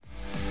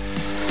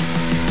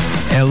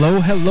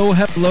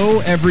Hello,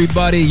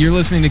 everybody. You're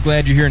listening to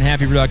Glad You're Here in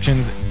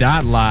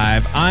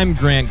HappyProductions.live. I'm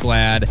Grant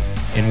Glad,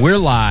 and we're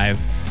live.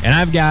 And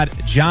I've got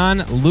John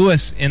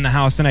Lewis in the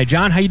house tonight.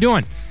 John, how you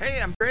doing?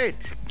 Hey, I'm great.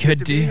 Good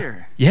to be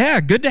here. Yeah,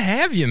 good to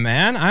have you,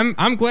 man.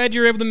 I'm glad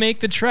you're able to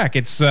make the trek.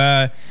 It's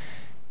been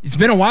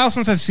a while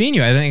since I've seen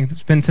you. I think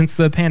it's been since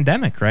the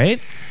pandemic,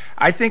 right?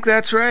 I think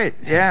that's right.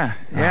 Yeah.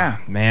 Oh,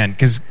 man,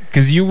 because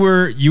you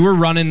were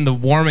running the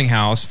warming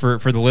house for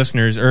the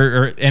listeners,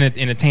 or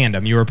in a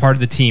tandem. You were part of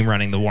the team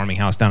running the warming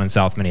house down in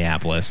South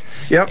Minneapolis.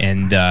 Yep.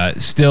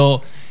 And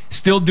still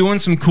doing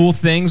some cool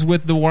things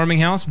with the warming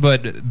house,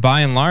 but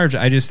by and large,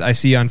 I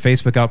see you on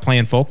Facebook out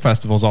playing folk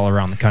festivals all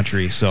around the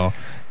country. So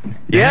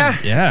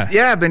yeah.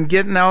 I've been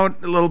getting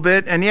out a little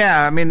bit, and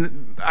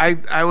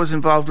I was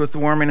involved with the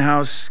warming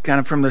house kind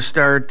of from the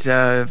start,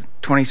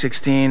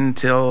 2016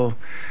 till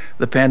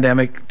the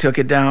pandemic took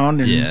it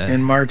down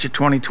in March of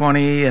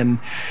 2020, and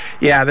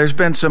there's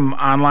been some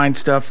online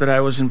stuff that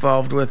I was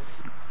involved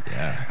with.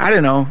 Yeah, I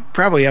don't know,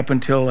 probably up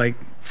until like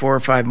 4 or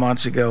 5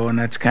 months ago, and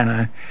that's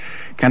kind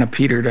of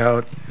petered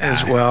out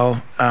as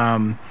well.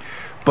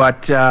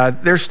 But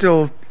they're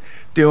still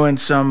doing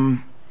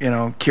some,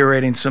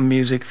 curating some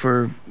music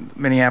for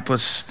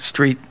Minneapolis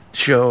Street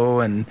Show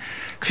and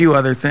a few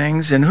other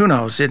things. And who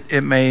knows,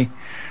 it may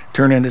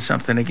turn into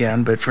something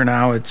again. But for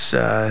now, it's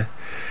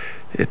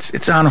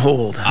on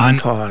hold, on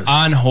pause.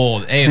 On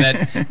hold. Hey,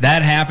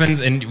 that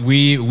happens, and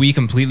we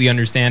completely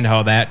understand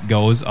how that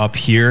goes up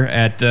here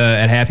at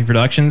Happy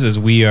Productions, as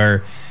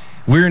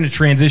we're in a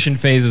transition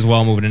phase as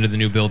well, moving into the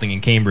new building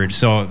in Cambridge.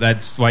 So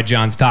that's why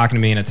John's talking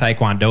to me in a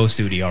Taekwondo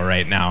studio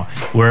right now.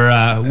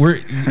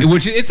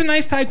 Which it's a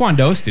nice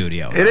Taekwondo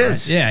studio. It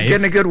is. Yeah,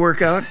 getting a good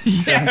workout.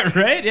 Yeah,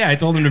 right. Yeah, I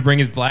told him to bring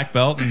his black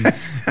belt, and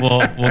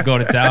we'll go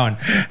to town.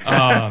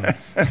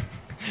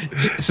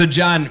 So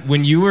John,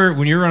 when you were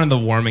running the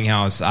warming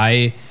house,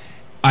 I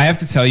have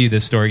to tell you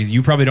this story because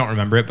you probably don't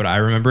remember it, but I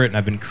remember it, and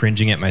I've been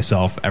cringing at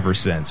myself ever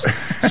since.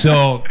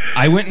 So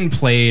I went and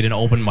played an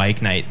open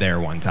mic night there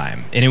one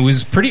time, and it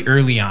was pretty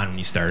early on when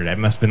you started. It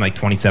must have been like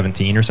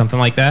 2017 or something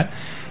like that.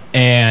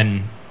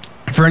 And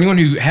for anyone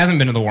who hasn't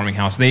been to the warming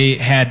house,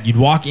 you'd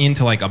walk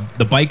into like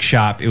the bike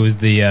shop. It was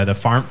the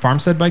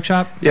Farmstead bike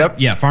shop. Yep.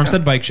 Yeah,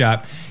 Farmstead bike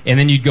shop, and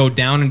then you'd go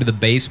down into the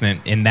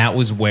basement, and that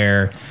was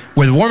where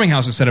the warming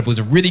house was set up. It was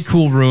a really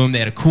cool room. They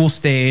had a cool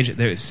stage.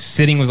 The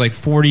sitting was like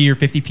 40 or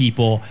 50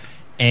 people,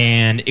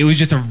 and it was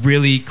just a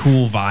really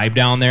cool vibe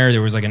down there.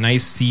 There was like a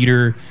nice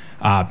cedar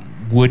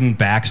wooden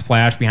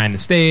backsplash behind the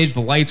stage.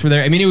 The lights were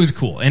there. I mean, it was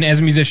cool. And as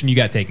a musician, you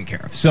got taken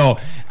care of. So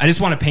I just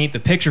want to paint the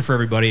picture for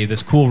everybody of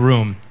this cool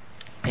room.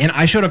 And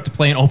I showed up to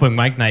play an open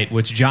mic night,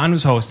 which John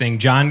was hosting.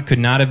 John could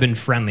not have been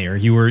friendlier.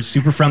 You were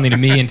super friendly to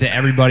me and to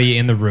everybody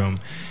in the room.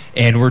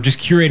 And we're just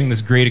curating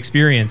this great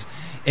experience.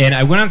 And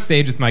I went on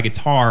stage with my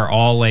guitar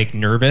all like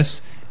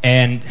nervous.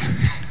 And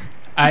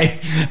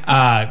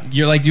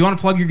you're like, do you want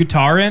to plug your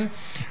guitar in?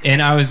 And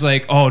I was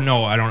like, oh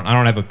no, I don't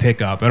have a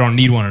pickup. I don't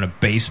need one in a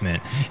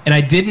basement. And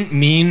I didn't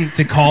mean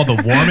to call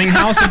the warming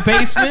house a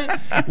basement.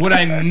 What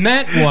I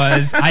meant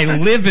was I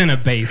live in a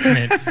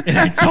basement and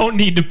I don't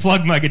need to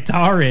plug my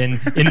guitar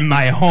in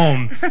my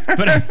home.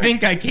 But I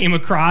think I came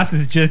across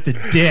as just a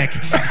dick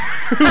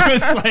who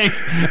was like,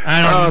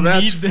 I don't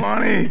need that's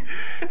funny.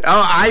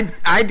 Oh,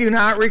 I do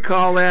not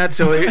recall that,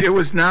 so it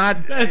was not.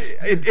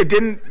 It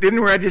didn't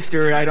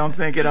register. I don't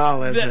think at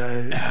all as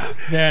a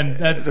man.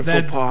 That's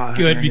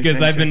good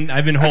because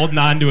I've been holding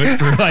on to it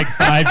for like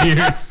 5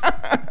 years.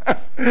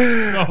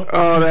 So,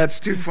 that's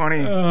too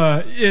funny.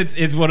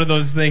 It's one of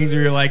those things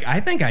where you're like, I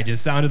think I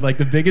just sounded like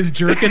the biggest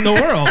jerk in the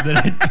world that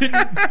I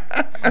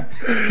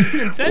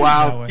didn't intend.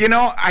 Wow,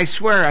 I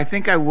swear, I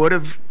think I would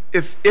have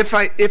if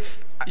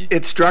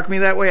it struck me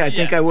that way. I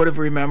think I would have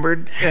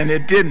remembered, and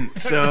it didn't.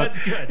 So that's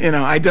good.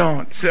 I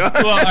don't. So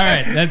well, all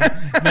right,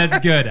 that's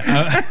good.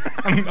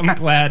 I'm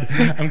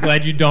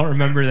glad you don't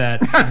remember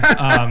that.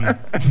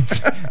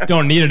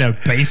 Don't need it in a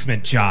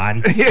basement,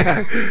 John.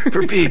 Yeah,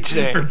 for Pete's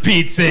sake. For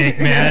Pete's sake,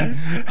 man.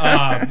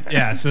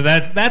 So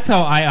that's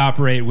how I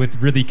operate with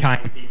really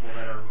kind people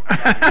that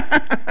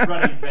are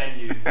running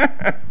venues.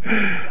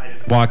 I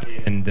just walk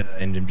in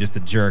and I'm just a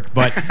jerk.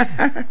 But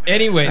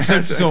anyway,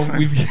 so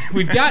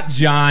we've got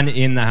John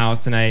in the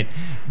house tonight.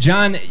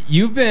 John,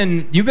 you've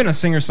been a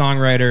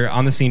singer-songwriter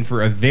on the scene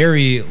for a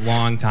very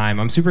long time.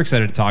 I'm super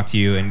excited to talk to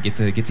you and get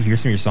to hear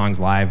some of your songs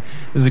live.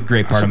 This is a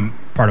great part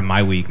of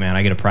my week, man.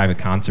 I get a private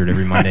concert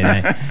every Monday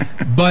night.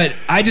 But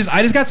I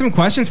just got some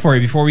questions for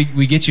you before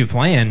we get you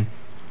playing.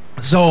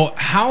 So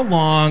how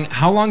long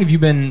have you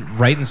been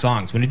writing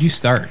songs? When did you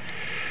start?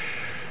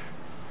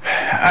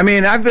 I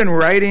mean, I've been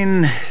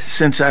writing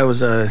since I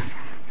was a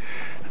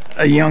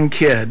young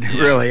kid,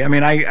 really. I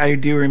mean, I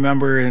do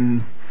remember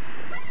in,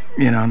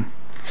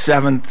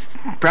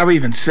 7th, probably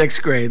even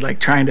 6th grade, like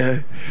trying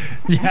to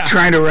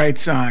write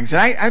songs.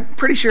 And I'm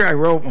pretty sure I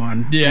wrote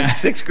one in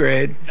 6th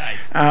grade.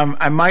 Nice.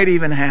 I might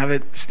even have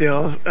it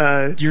still.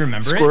 Do you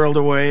remember squirreled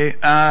away?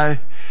 I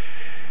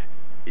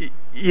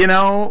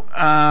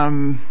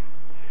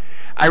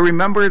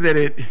remember that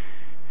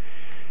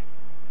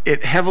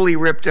it heavily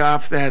ripped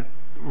off that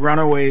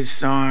Runaways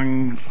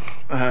song,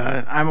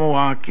 I'm a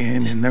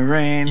walking in the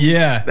rain.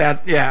 Yeah.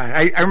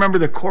 I remember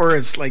the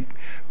chorus, like,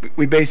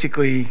 we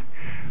basically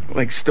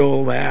like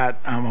stole that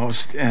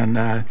almost,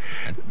 and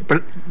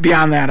but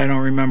beyond that I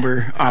don't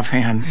remember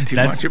offhand too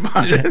much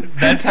about it.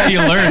 That's how you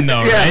learn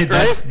though. Yeah,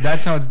 right?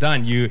 That's how it's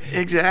done.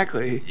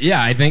 Exactly. Yeah,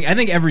 I think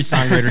every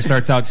songwriter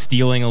starts out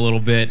stealing a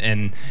little bit,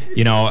 and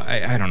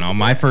I don't know,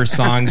 my first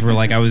songs were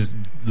like I was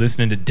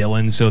listening to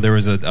Dylan, so there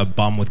was a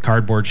bum with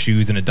cardboard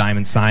shoes and a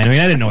diamond sign. I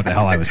mean, I didn't know what the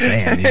hell I was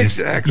saying.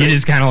 Exactly. You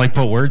just kind of like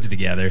put words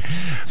together.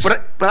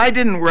 But I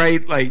didn't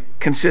write like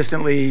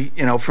consistently,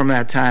 from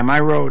that time. I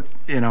wrote,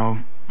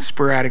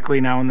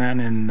 sporadically now and then,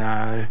 and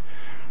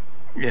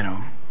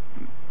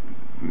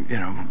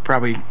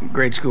probably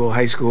grade school,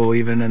 high school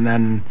even, and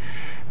then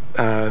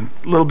a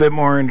little bit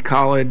more in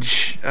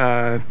college,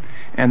 and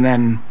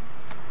then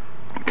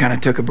kind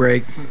of took a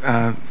break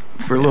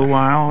for a little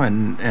while,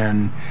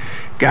 and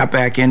got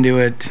back into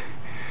it.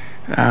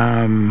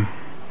 I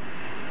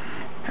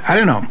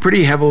don't know,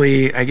 pretty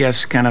heavily, I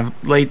guess, kind of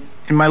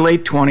in my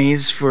late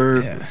 20s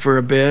for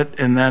a bit,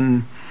 and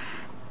then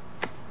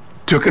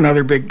took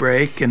another big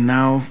break, and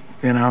now,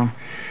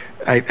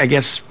 I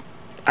guess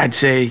I'd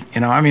say,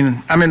 I'm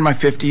in my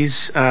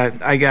 50s.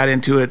 I got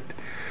into it,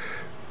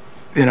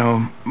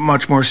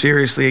 much more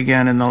seriously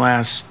again in the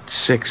last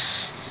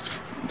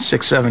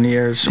 6-7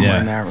 years, somewhere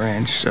in that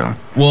range. So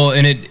well,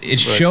 and it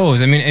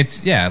shows. I mean,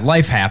 it's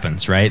life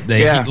happens, right?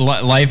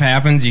 Life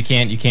happens. You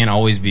can't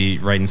always be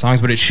writing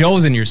songs, but it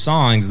shows in your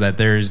songs that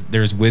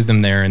there's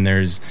wisdom there, and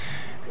there's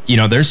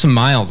some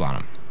miles on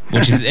them.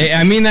 Which is,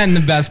 I mean that in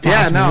the best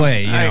possible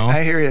way.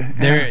 I hear you.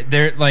 Yeah.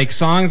 They're like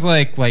songs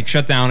like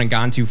 "Shut Down" and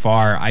 "Gone Too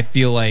Far." I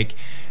feel like,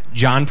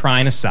 John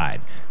Prine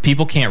aside,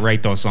 people can't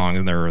write those songs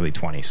in their early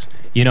 20s.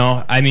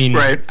 I mean,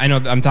 right. I know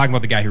I'm talking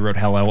about the guy who wrote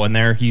 "Hello" in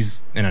there.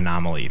 He's an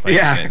anomaly.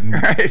 Like,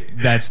 right.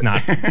 That's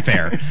not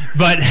fair.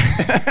 But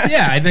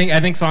I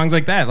think songs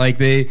like that, like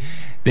they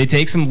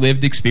take some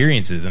lived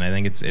experiences, and I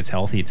think it's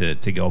healthy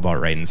to go about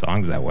writing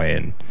songs that way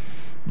and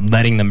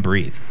letting them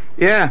breathe.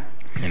 Yeah.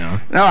 No,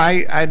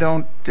 I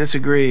don't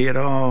disagree at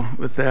all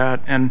with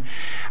that. And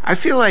I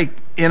feel like,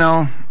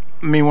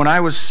 when I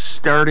was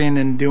starting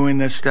and doing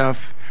this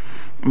stuff,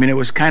 it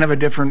was kind of a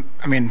different,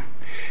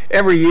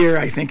 every year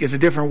I think is a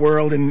different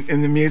world in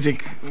the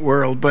music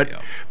world. But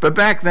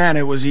back then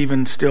it was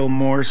even still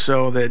more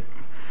so that,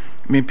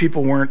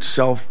 people weren't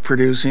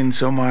self-producing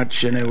so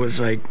much, and it was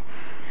like,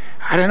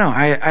 I don't know,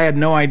 I had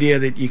no idea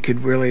that you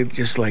could really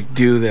just like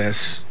do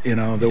this,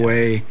 the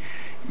way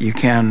you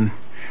can.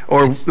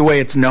 Or the way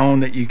it's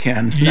known that you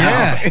can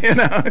now,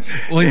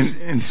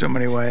 in so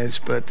many ways.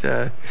 But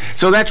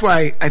so that's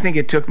why I think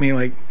it took me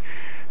like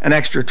an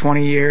extra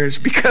 20 years,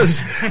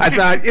 because I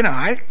thought, you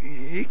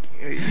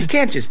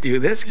can't just do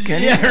this,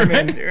 can you?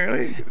 Right.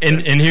 Really? So,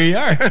 and here you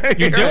are.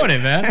 You're doing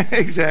it, man.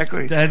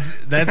 Exactly. That's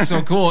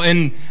so cool.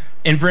 And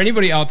for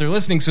anybody out there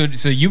listening, so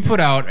you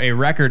put out a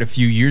record a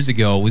few years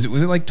ago. Was it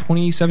like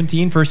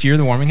 2017, first year of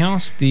the Warming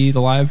House, the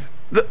live?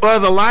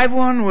 The live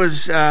one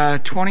was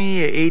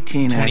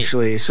 2018,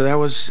 actually. So that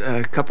was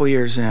a couple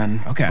years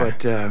in. Okay.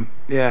 But,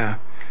 yeah.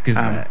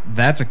 Because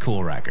that's a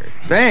cool record.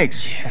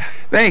 Thanks. Yeah.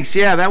 Thanks.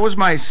 Yeah, that was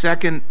my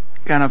second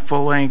kind of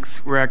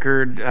full-length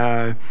record.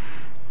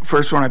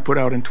 First one I put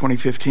out in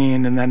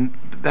 2015, and then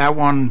that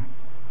one,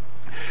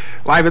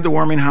 Live at the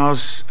Warming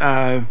House,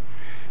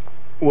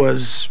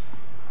 was,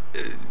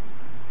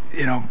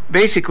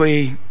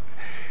 basically...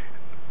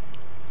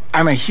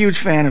 I'm a huge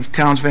fan of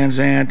Townes Van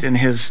Zandt and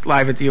his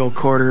Live at the Old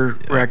Quarter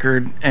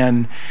record,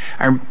 and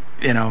I'm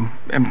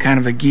kind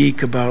of a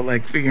geek about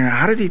like figuring out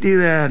how did he do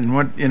that, and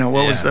what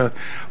was the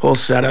whole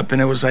setup.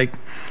 And it was like,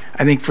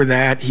 I think for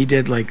that he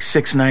did like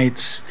 6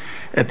 nights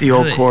at the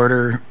Old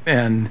Quarter,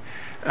 and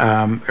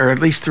or at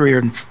least three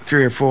or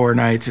four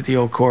nights at the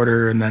Old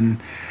Quarter, and then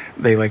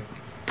they like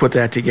put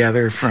that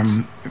together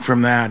from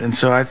that. And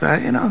so I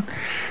thought,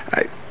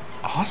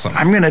 awesome.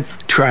 I'm gonna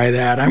try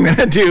that. I'm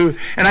gonna do,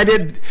 and I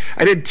did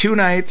 2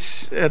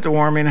 nights at the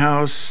Warming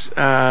House,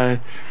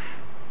 and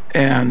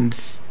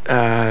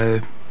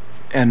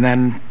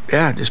then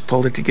just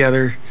pulled it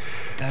together.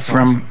 That's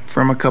awesome.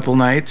 From a couple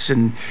nights,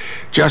 and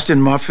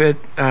Justin Muffet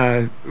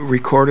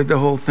recorded the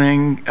whole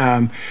thing,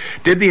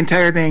 did the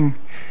entire thing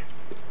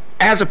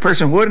as a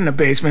person would in a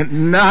basement,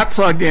 not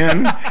plugged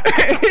in,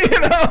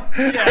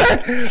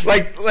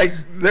 like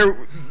there.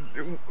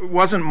 It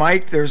wasn't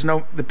mic. There's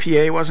the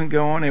PA wasn't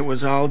going. It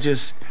was all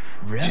just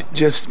mic, room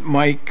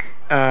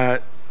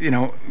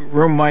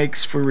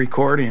mics for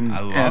recording. I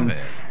love it.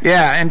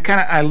 Yeah, and kind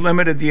of I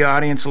limited the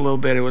audience a little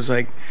bit. It was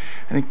like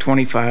I think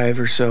 25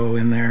 or so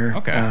in there.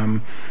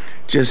 Okay.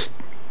 Just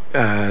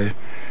let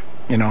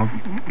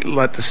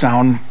the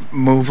sound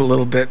move a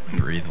little bit,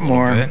 breathe a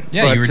more. Little bit.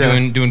 Yeah, but, you were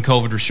doing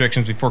COVID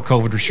restrictions before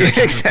COVID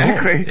restrictions.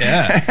 Exactly. Were cool.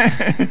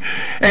 Yeah.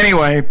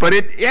 Anyway, but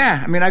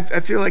I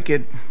feel like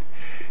it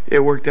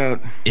worked out.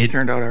 It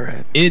turned out all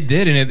right. It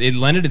did, and it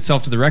lended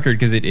itself to the record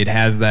because it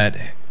has that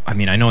I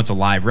mean, I know it's a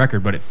live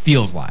record, but it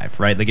feels live,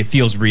 right? Like, it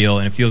feels real,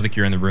 and it feels like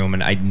you're in the room.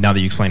 And now that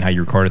you explain how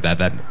you recorded that,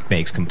 that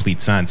makes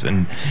complete sense.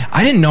 And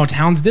I didn't know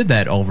Towns did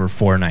that over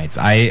 4 nights.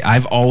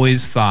 I've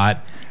always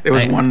thought it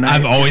was one night.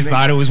 I've always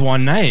thought it was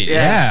one night.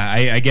 Yeah,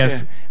 I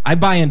guess I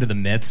buy into the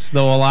myths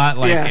though a lot.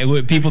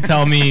 Like people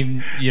tell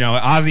me,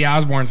 Ozzy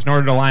Osbourne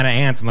snorted a line of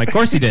ants. I'm like, of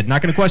course he did.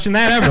 Not going to question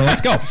that ever.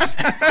 Let's go.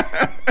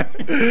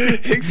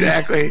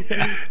 Exactly.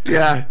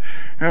 Yeah.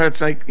 Or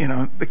it's like,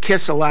 the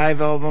Kiss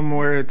Alive album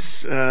where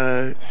it's,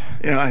 I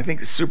think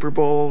the Super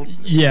Bowl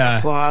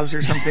applause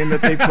or something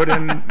that they put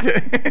in.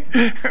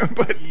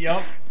 But,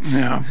 yep.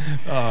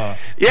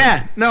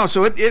 No,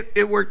 so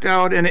it worked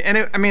out. And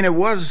it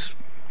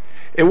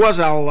was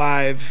all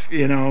live,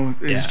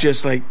 It's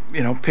just like,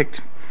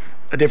 picked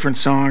a different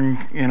song,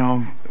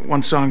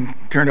 one song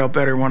turned out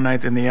better one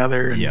night than the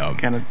other, and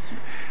kind of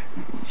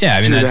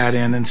threw that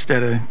in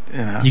instead of,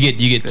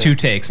 you get 2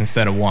 takes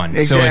instead of 1.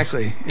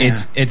 Exactly.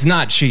 So it's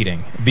not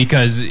cheating,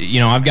 because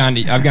I've gone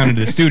into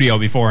the studio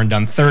before and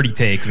done 30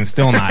 takes and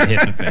still not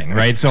hit the thing,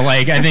 right? So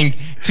like, I think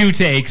 2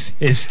 takes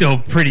is still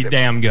pretty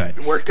damn good.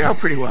 It worked out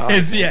pretty well.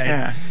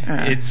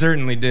 It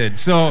certainly did.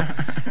 So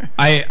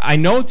I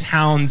know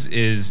Towns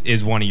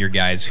is one of your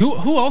guys.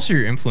 Who else are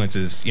your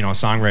influences,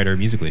 songwriter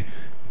musically?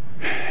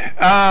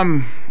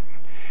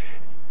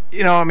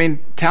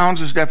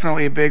 Towns was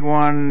definitely a big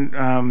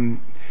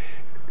one.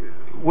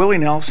 Willie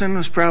Nelson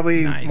was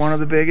probably one of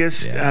the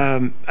biggest.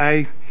 Yeah.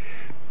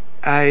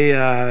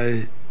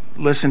 I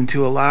listened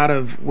to a lot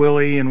of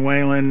Willie and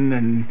Waylon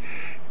and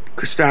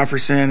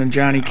Christopherson and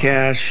Johnny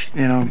Cash,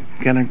 kind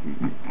of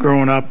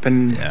growing up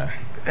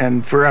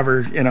and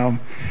forever,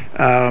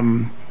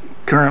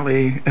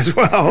 currently as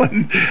well.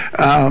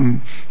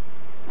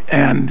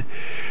 And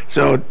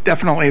so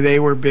definitely they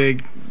were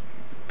big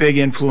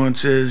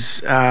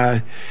influences,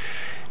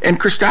 and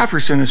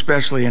Christopherson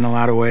especially in a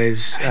lot of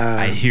ways.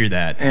 I hear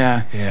that.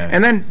 Yeah.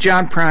 And then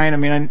John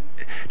Prine.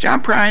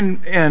 John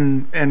Prine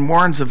and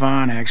Warren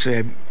Zevon, actually,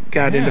 I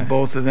got into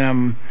both of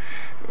them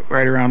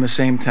right around the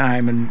same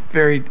time, and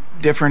very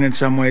different in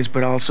some ways,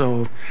 but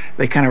also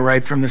they kind of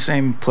write from the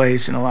same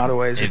place in a lot of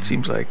ways, it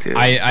seems like, too.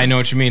 I know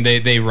what you mean.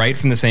 They write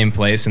from the same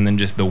place, and then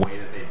just the way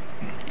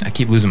that I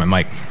keep losing my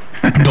mic.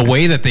 The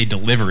way that they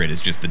deliver it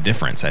is just the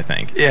difference, I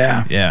think.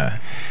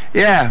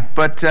 Yeah,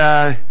 but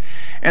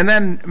and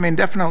then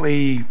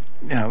definitely,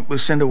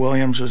 Lucinda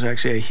Williams was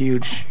actually a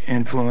huge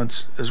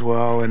influence as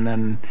well, and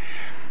then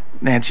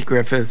Nancy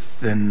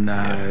Griffith and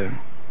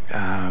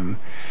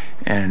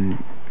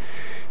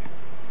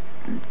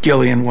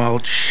Gillian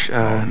Welch,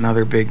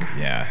 another big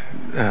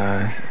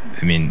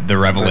The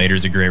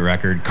Revelator's a great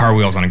record. Car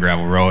Wheels on a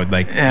Gravel Road.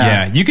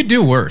 You could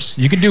do worse.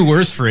 You could do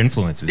worse for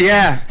influences.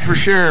 Yeah, for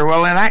sure.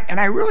 Well, and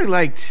I really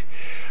liked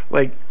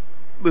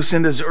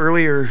Lucinda's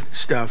earlier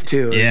stuff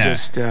too. Yeah.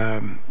 Just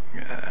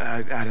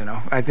I don't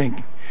know. I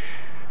think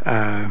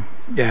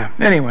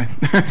Anyway.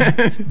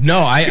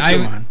 No,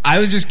 I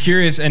was just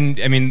curious,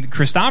 and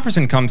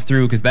Christopherson comes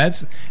through because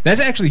that's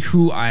actually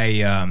who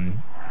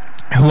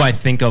I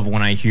think of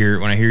when I hear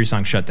your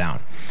song "Shut Down."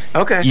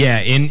 Okay. Yeah,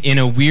 in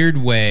a weird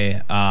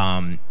way,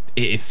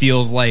 it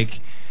feels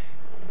like,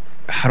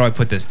 how do I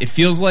put this? It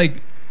feels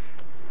like,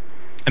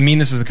 I mean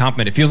this is a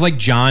compliment. It feels like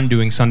John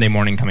doing Sunday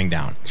Morning Coming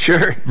Down.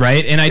 Sure.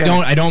 Right? And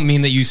I don't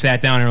mean that you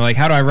sat down and were like,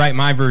 how do I write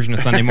my version of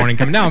Sunday Morning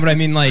Coming Down? But I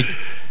mean like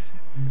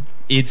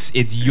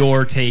it's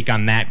your take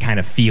on that kind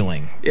of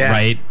feeling. Yeah.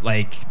 Right?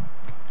 Like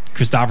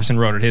Christopherson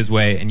wrote it his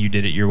way and you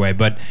did it your way.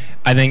 But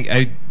I think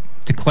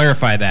to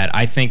clarify that,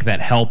 I think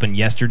that Help and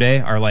Yesterday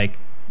are like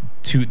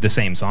the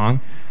same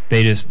song.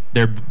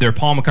 They're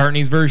Paul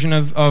McCartney's version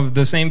of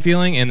the same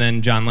feeling, and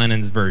then John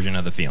Lennon's version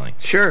of the feeling.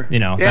 Sure.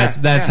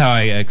 That's how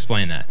I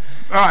explain that.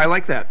 Oh, I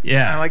like that.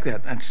 Yeah. I like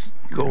that. That's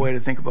a cool way to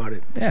think about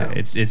it. Yeah,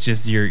 so. It's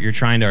just you're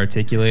trying to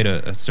articulate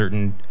a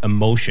certain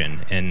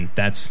emotion, and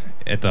that's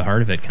at the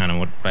heart of it kind of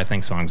what I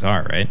think songs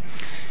are, right?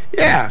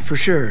 Yeah, for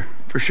sure.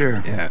 For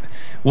sure. Yeah.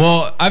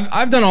 Well,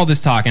 I've done all this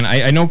talking.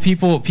 I know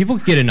people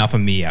get enough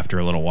of me after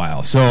a little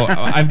while. So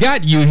I've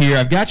got you here.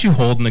 I've got you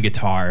holding the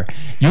guitar.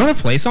 You want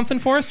to play something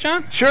for us,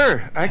 John?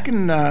 Sure. I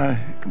can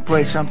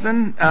play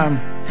something.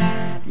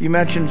 You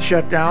mentioned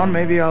Shut Down.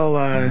 Maybe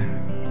I'll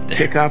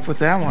kick off with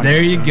that one.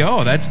 There you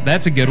go.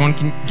 That's a good one.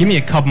 Give me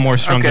a couple more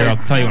strums there. I'll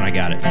tell you when I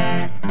got it.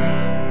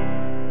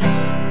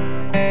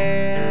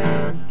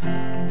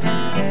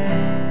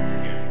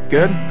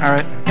 Good? All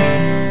right.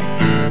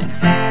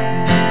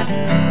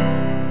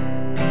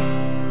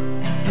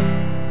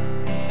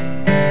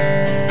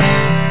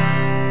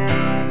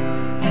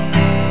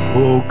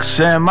 Woke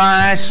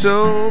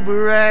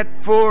semi-sober at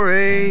 4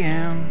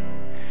 a.m.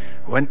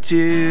 Went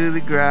to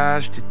the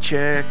garage to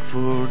check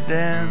for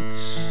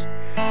dents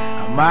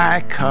on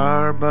my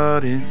car,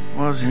 but it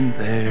wasn't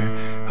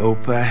there.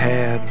 Hope I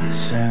had the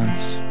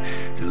sense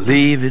to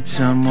leave it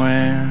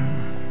somewhere.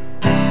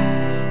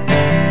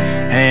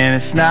 And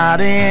it's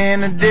not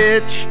in a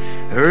ditch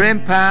or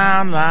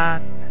impound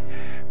lot,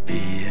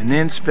 being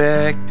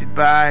inspected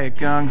by a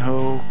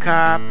gung-ho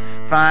cop,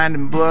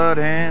 finding blood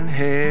and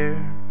hair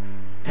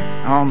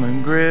on the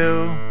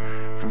grill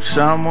from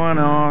someone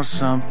or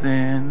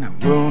something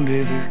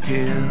wounded or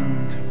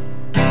killed.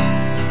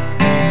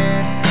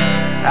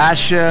 I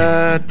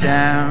shut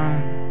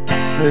down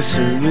the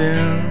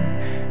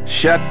saloon,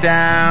 shut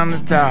down the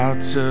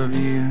thoughts of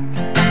you,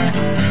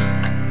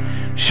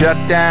 shut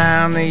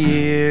down the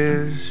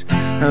years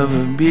of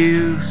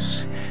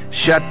abuse,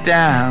 shut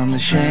down the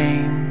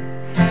shame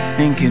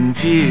and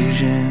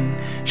confusion,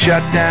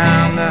 shut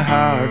down the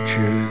hard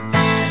truths.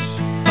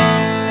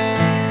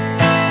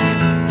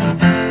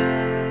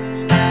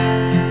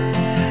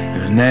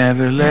 You'll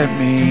never let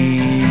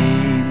me lose.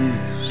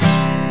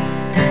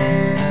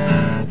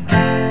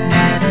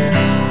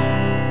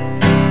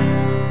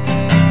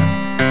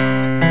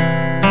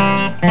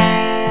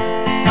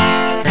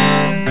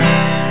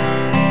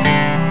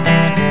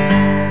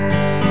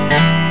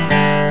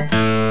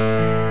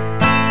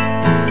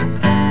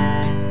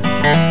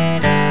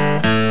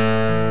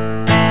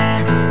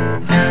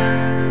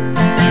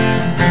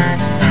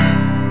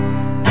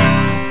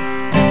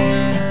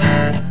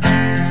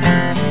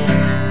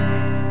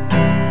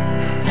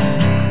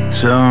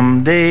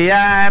 Someday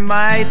I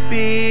might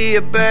be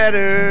a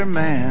better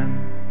man.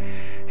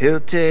 He'll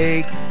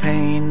take the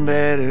pain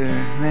better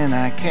than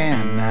I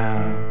can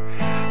now.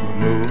 We're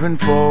moving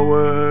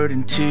forward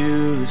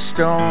into the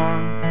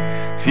storm,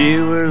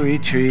 fewer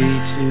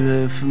retreats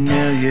to the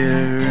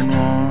familiar and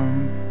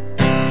warm.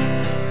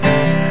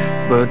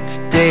 But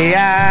today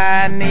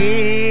I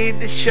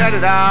need to shut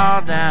it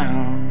all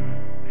down.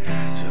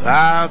 So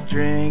I'll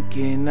drink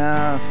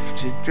enough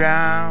to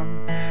drown.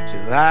 So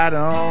I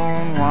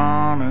don't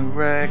wanna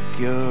wreck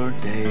your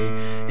day.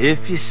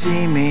 If you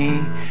see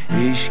me,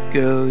 you should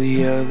go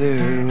the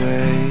other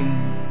way.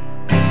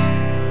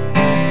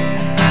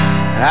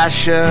 I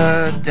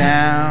shut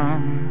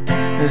down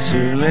the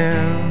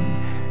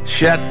saloon,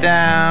 shut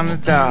down the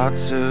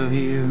thoughts of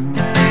you,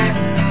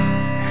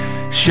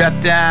 shut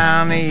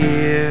down the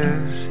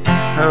years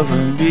of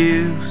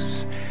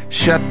abuse,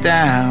 shut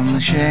down the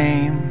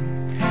shame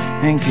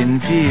and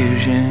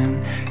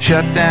confusion,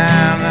 shut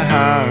down the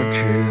hard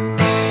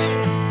truths.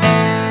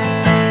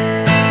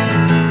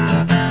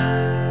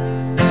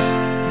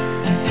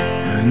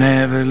 You'll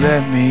never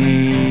let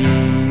me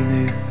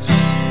lose.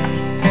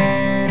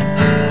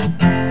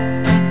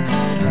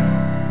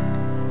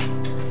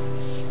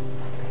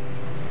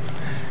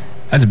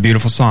 That's a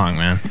beautiful song,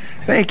 man.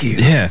 Thank you.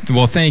 Yeah,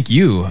 well, thank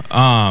you.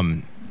 How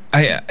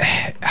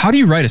do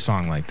you write a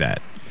song like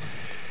that?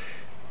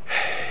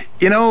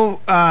 You know,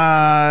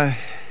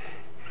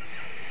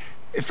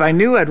 if I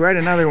knew, I'd write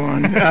another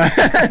one.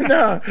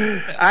 No,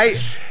 I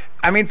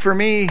mean, for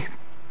me,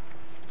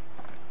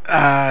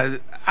 I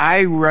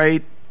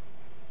write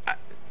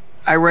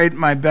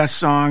my best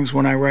songs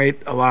when I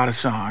write a lot of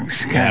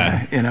songs,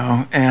 kind of, you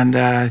know, and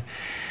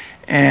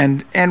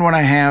when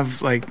I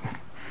have like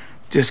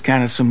just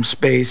kind of some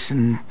space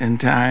and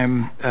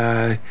time,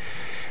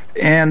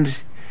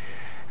 and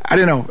I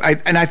don't know.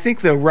 I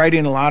think the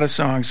writing a lot of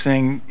songs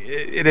thing,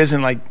 it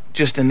isn't like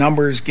just a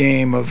numbers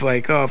game of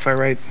like, oh, if I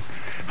write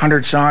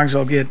 100 songs,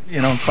 I'll get,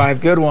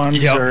 5 good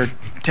ones or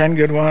 10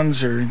 good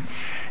ones or,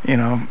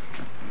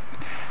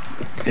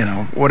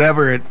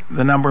 whatever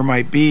the number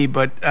might be.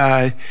 But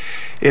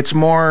it's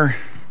more,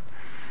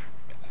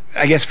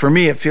 I guess for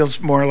me, it feels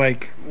more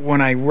like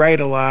when I write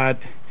a lot,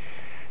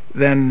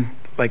 then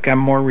like I'm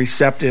more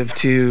receptive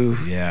to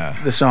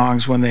the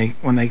songs when they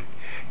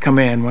come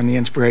in, when the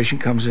inspiration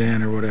comes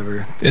in or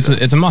whatever. It's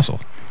a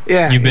muscle.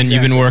 Yeah, you've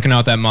been working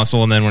out that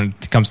muscle, and then when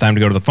it comes time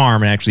to go to the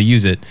farm and actually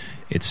use it,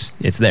 it's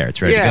there.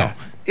 It's ready to go.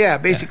 Yeah,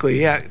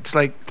 basically, yeah. It's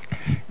like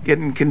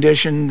getting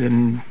conditioned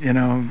and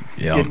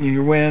getting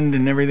your wind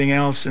and everything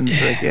else, and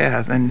it's like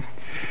then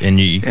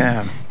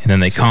then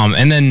they come,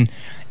 and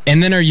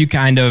then are you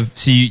kind of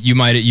you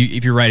might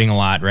if you're writing a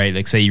lot, right?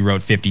 Like say you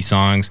wrote 50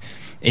 songs,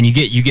 and you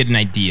get an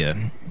idea,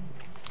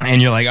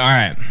 and you're like, all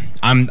right,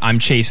 I'm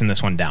chasing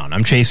this one down.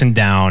 I'm chasing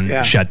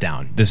down Shut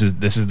Down. This is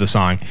the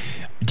song.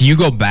 Do you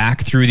go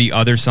back through the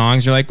other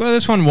songs? You're like, well,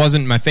 this one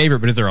wasn't my favorite,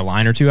 but is there a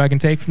line or two I can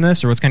take from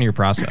this, or what's kind of your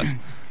process?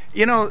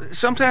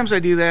 Sometimes I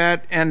do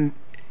that, and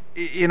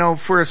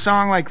for a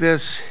song like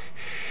this,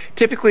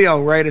 typically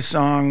I'll write a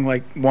song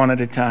like one at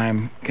a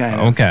time,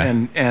 kind of,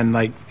 and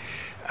like,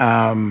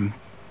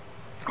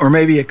 or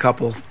maybe a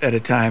couple at a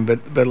time,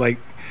 but like,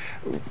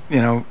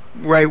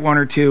 write one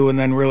or two, and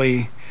then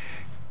really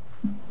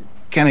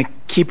kind of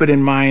keep it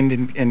in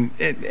mind, and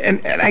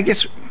I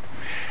guess,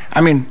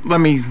 I mean,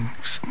 let me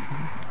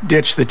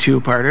ditch the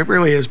two part. It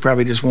really is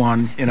probably just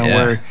one,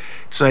 where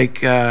it's like,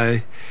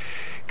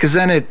 because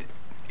then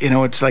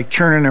it's like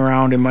churning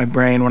around in my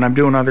brain when I'm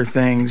doing other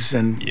things,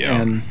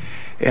 and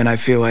I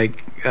feel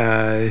like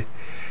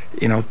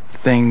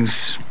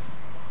things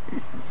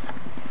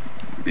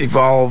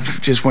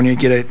evolve just when you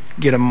get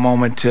a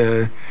moment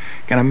to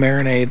kind of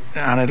marinate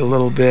on it a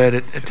little bit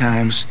at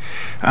times,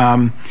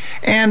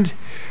 and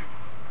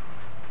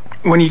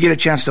when you get a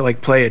chance to like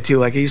play it too.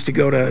 Like I used to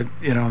go to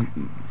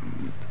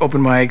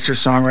open mics or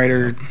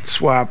songwriter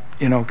swap,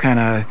 kind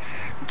of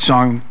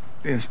song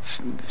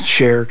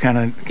share kind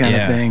of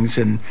things,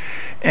 and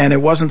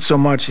it wasn't so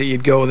much that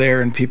you'd go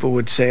there and people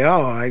would say,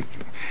 "Oh,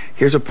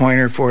 here's a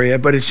pointer for you,"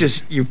 but it's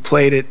just you've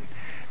played it,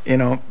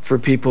 for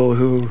people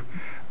who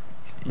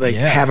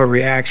have a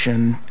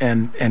reaction,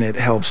 and it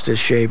helps to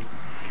shape.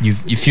 You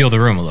feel the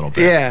room a little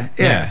bit.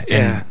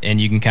 Yeah.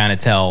 And you can kind of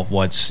tell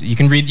you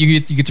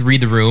get to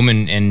read the room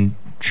and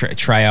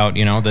try out,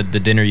 the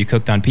dinner you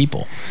cooked on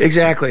people.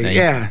 Exactly.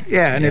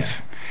 And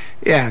it's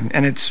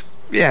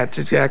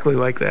exactly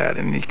like that.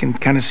 And you can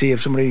kind of see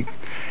if a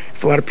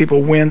lot of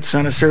people wince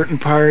on a certain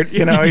part,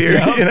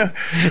 But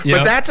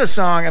that's a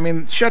song. I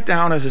mean, Shut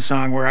Down is a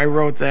song where I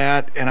wrote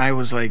that, and I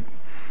was like,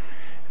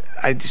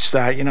 I just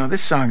thought,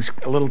 this song's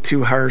a little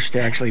too harsh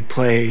to actually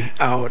play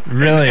out.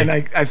 Really? And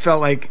I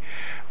felt like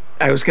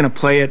I was going to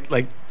play it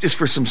like just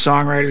for some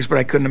songwriters, but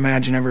I couldn't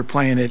imagine ever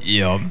playing it,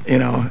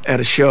 at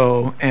a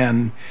show.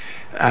 And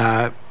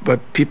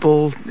but it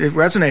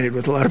resonated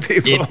with a lot of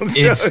people.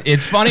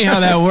 It's funny how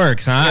that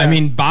works, huh? Yeah. I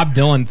mean, Bob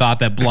Dylan thought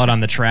that Blood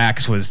on the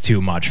Tracks was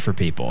too much for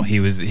people. He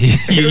know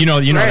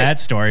right. That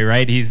story,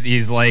 right?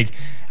 He's like,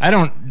 I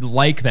don't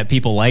like that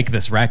people like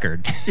this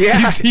record.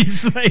 Yeah.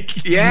 he's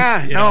like,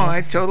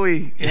 I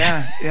totally,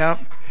 yeah.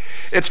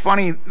 It's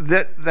funny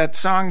that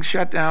song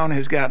Shut Down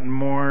has gotten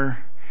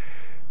more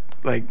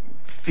like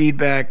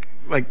feedback.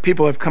 Like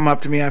people have come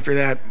up to me after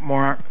that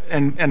more,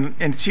 and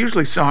it's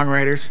usually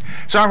songwriters.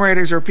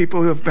 Songwriters are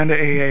people who have been to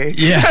AA.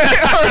 Yeah.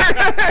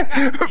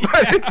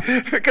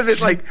 Because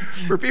it's like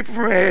for people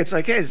from AA, it's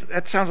like, hey,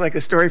 that sounds like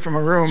a story from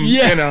a room,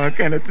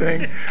 kind of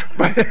thing.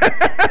 But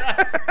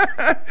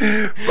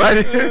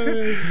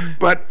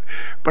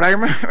I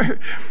remember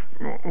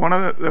one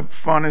of the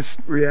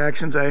funnest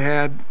reactions I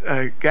had.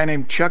 A guy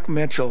named Chuck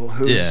Mitchell,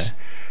 who's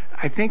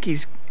I think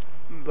he's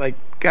like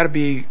got to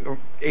be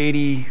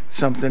 80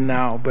 something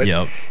now, but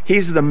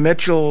he's the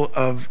Mitchell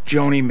of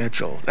Joni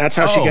Mitchell. That's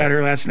how she got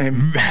her last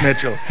name,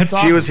 Mitchell. That's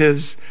awesome. She was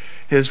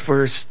his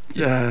first,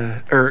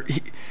 or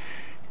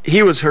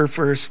he was her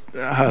first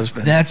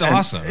husband. That's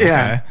awesome.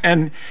 Yeah,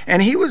 okay.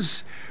 And he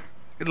was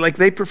like,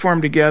 they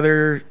performed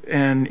together,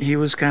 and he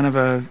was kind of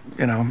a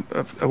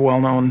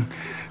well-known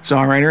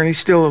songwriter, and he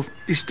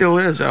still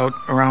is out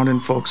around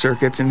in folk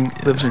circuits, and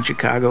lives in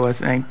Chicago, I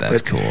think.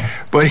 That's cool.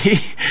 But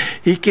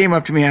he came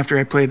up to me after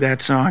I played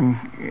that song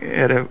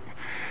at a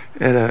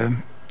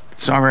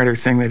songwriter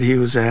thing that he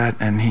was at,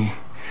 and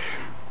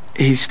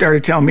he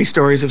started telling me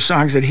stories of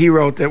songs that he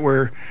wrote that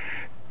were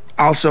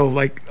also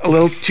like a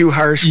little too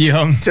harsh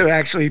to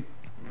actually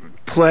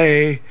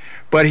play,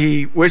 but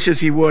he wishes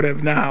he would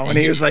have now. And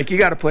he was like, "You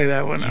got to play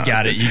that one. You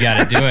got to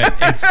do it."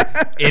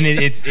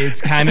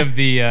 It's kind of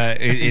the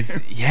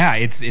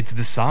it's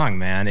the song,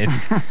 man.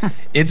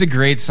 It's a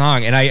great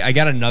song, and I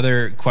got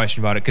another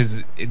question about it,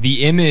 because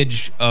the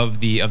image of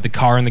the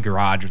car in the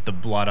garage with the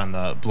blood on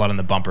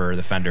the bumper or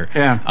the fender.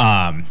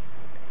 Yeah.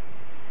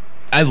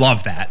 I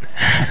love that.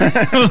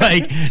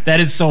 Like, that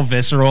is so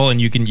visceral, and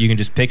you can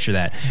just picture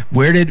that.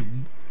 Where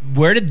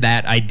did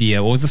that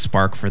idea? What was the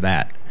spark for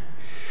that?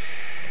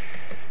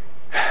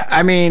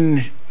 I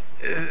mean,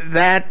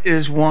 that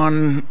is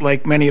one,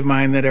 like many of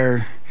mine, that are,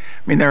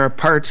 I mean, there are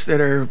parts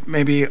that are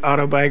maybe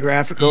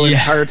autobiographical and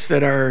parts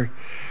that are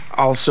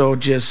also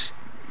just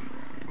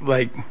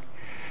like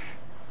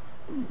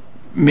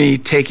me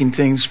taking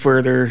things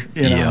further,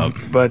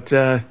 But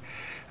yeah,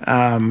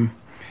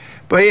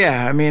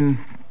 I mean,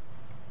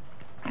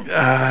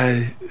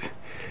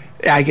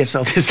 I guess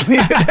I'll just leave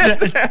it at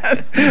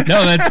that.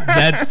 No,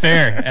 that's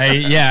fair.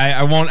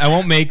 I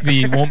won't make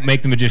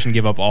the magician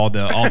give up all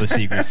the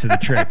secrets to the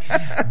trick.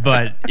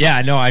 But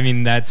yeah, no, I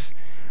mean that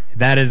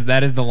is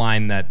the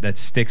line that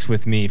sticks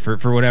with me for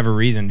whatever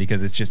reason,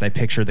 because it's just, I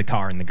picture the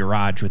car in the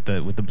garage with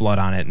the blood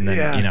on it, and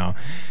then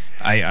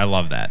I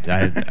love that.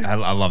 I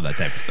love that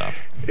type of stuff.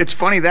 It's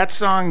funny, that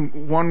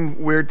song, one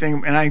weird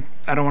thing, and I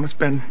don't want to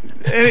spend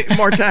any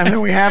more time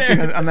than we have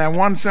to on that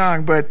one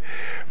song, but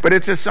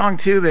it's a song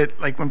too that,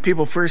 like, when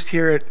people first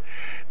hear it,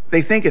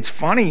 they think it's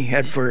funny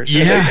at first.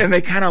 Yeah. And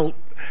they kind of,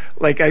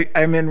 like,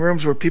 I'm in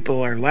rooms where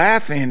people are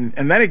laughing,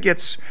 and then it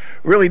gets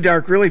really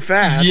dark really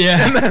fast.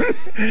 Yeah.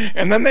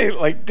 And then they,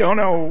 like, don't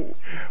know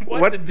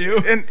what to do.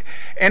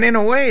 And in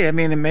a way, I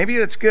mean, and maybe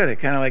that's good. It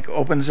kind of, like,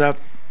 opens up,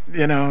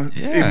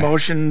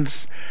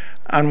 emotions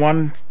on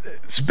one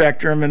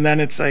spectrum, and then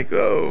it's like,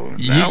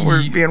 now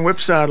we're being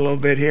whipsawed a little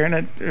bit here,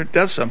 and it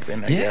does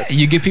something, I guess.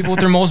 You get people at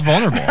their most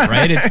vulnerable,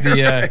 right? It's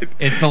the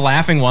it's the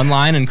laughing one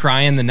line and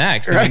crying the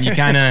next. And then you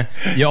kind of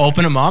you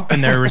open them up,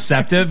 and they're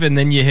receptive, and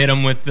then you hit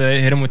them with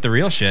the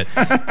real shit.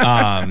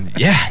 I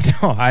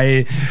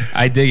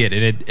dig it,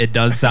 and it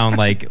does sound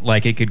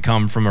like it could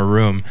come from a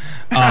room.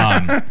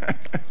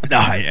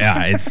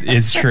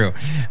 It's true.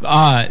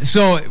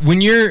 So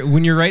when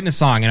you're writing a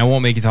song, and I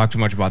won't make you talk too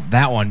much about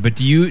that one, but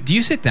do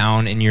you sit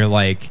down and you're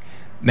like,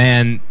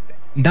 man,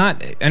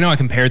 I know I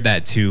compared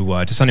that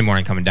to Sunday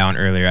Morning Coming Down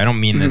earlier. I don't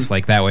mean this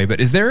like that way, but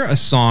is there a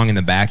song in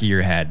the back of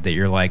your head that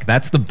you're like,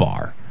 that's the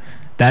bar?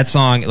 that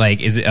song,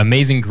 like, is it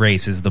Amazing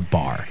Grace is the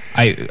bar.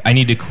 I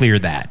need to clear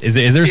that. Is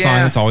there a song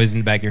that's always in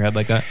the back of your head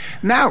like that?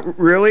 Not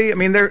really. I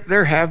mean,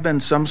 there have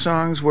been some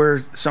songs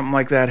where something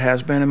like that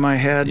has been in my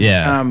head.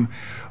 Yeah.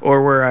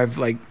 Or where I've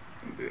like,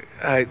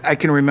 I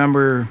can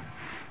remember,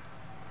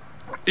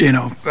 you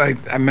know,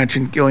 I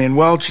mentioned Gillian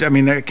Welch. I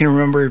mean, I can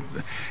remember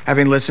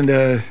having listened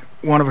to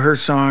one of her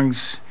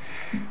songs,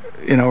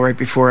 you know, right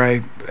before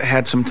I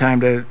had some time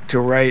to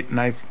write,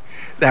 and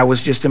that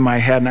was just in my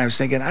head, and I was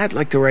thinking I'd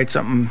like to write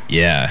something,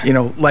 you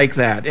know, like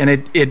that.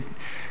 And it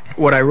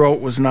what I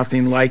wrote was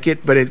nothing like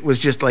it, but it was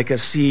just like a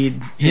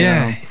seed, you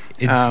know.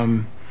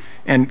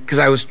 And because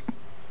I was,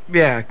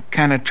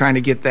 kind of trying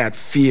to get that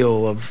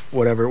feel of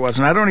whatever it was,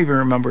 and I don't even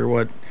remember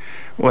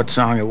what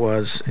song it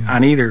was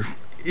on either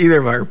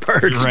of our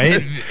parts,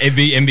 right?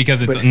 And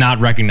because it's not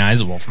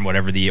recognizable from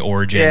whatever the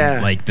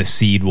origin, like the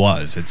seed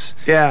was. It's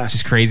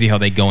just crazy how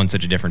they go in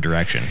such a different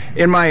direction.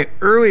 In my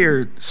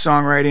earlier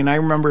songwriting, I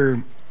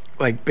remember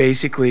like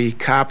basically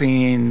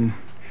copying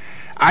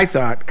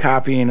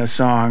a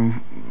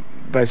song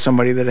by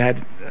somebody that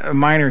had a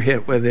minor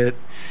hit with it,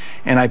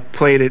 and I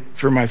played it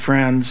for my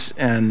friends,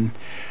 and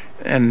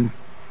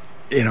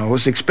you know,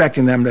 was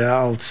expecting them to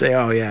all say,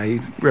 "Oh yeah,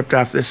 you ripped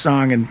off this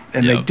song," and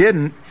they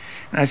didn't.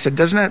 And I said,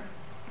 "Doesn't it?"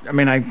 I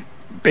mean, I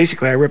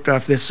ripped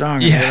off this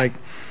song, and they're like,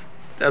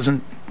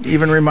 doesn't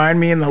even remind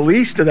me in the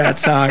least of that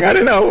song. I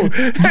don't know,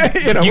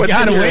 you know, you what's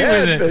got in your away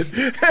head, with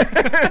it.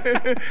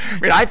 But, I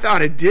mean, I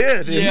thought it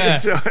did.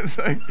 And so it's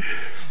like,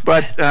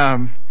 but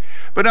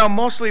no,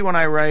 mostly when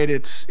I write,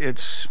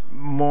 it's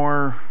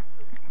more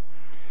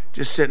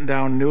just sitting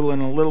down,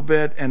 noodling a little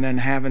bit, and then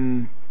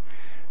having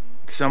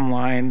some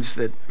lines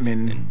that, I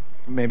mean,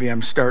 maybe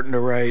I'm starting to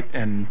write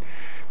and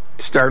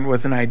starting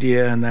with an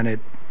idea, and then it,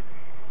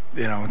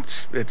 you know,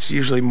 it's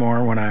usually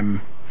more when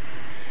I'm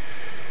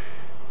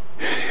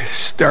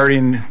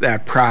starting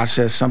that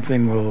process,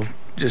 something will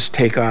just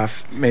take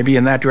off, maybe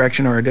in that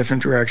direction or a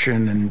different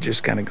direction, and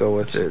just kind of go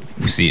with it.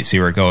 See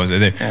where it goes.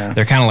 They're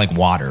kind of like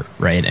water,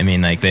 right? I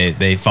mean, like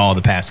they follow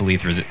the path of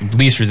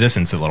least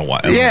resistance a little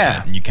while.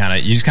 Yeah, you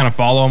just kind of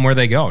follow them where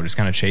they go. Just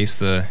kind of chase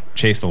the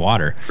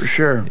water. For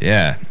sure.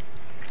 Yeah.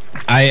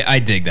 I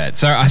dig that.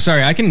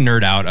 Sorry, I can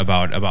nerd out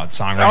about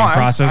songwriting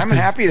process. I'm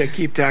happy to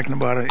keep talking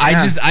about it.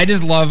 Yeah.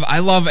 I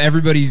love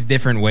everybody's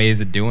different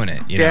ways of doing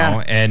it, you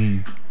know,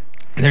 and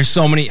there's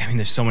so many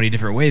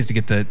different ways to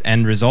get the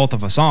end result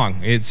of a song.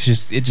 It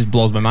just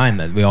blows my mind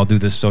that we all do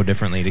this so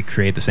differently to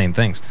create the same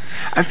things.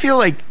 I feel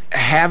like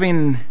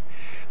having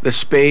the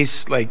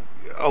space like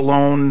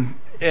alone,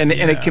 and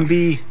it can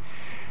be,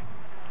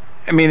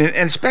 I mean, and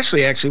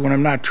especially actually when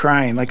I'm not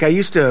trying. Like I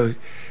used to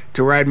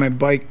ride my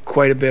bike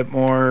quite a bit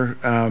more,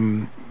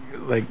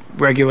 like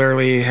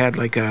regularly. Had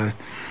like a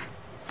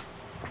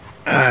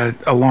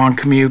long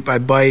commute by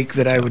bike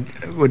that I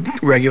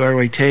would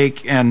regularly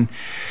take, and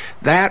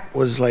that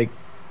was like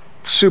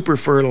super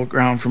fertile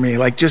ground for me.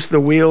 Like just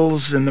the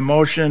wheels and the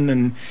motion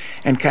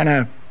and kind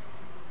of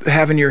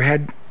having your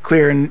head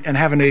clear and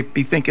having to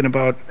be thinking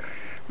about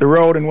the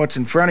road and what's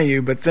in front of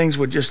you, but things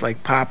would just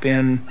like pop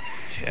in,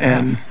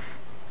 and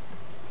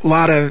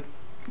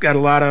got a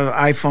lot of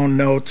iPhone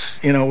notes,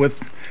 you know,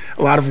 with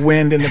a lot of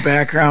wind in the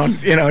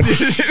background, you know.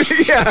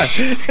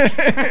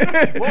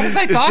 What was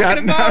I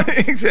talking about?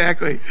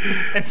 Exactly.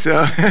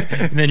 So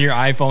and then your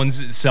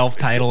iPhone's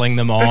self-titling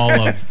them all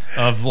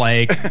of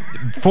like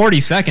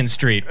 42nd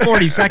Street,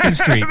 42nd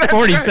Street,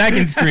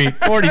 42nd Street,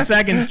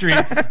 42nd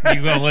Street.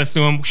 You go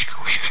listen to them.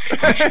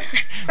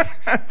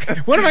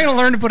 When am I going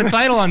to learn to put a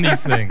title on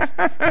these things?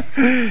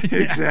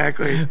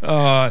 Exactly.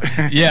 No,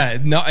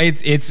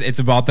 it's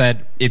about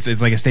that.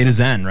 It's like a state of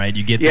zen, right?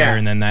 You get there,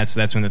 and then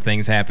that's when the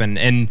things happen.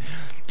 And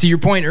to your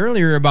point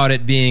earlier about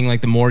it being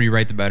like the more you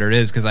write, the better it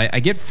is, because I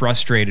get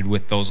frustrated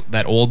with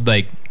that old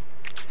like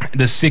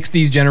the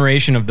 60s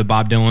generation of the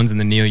Bob Dylans and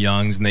the Neil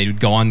Youngs, and they would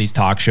go on these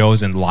talk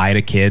shows and lie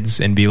to kids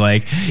and be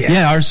like,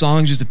 our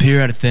songs just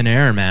appear out of thin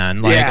air,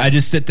 man. Like, I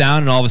just sit down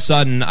and all of a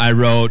sudden I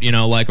wrote, you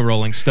know, like a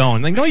Rolling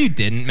Stone. Like, no, you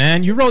didn't,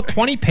 man. You wrote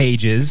 20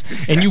 pages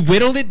and you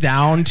whittled it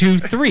down to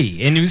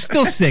 3, and it was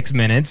still 6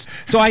 minutes.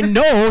 So I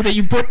know that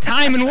you put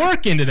time and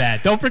work into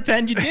that. Don't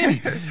pretend you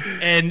didn't.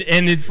 And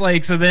it's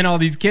like, so then all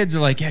these kids are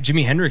like,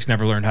 Jimi Hendrix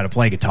never learned how to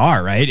play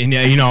guitar, right? And,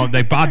 you know,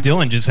 like Bob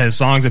Dylan just has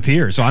songs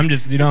appear. So I'm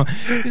just, you know,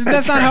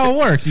 that's not how it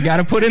works. You got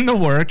to put in the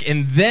work,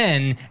 and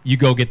then you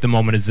go get the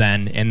moment of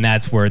zen, and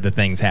that's where the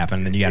things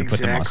happen. Then you got to put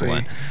the muscle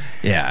in.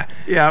 Yeah.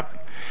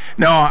 Yep.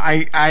 No,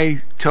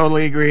 I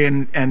totally agree.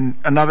 And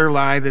another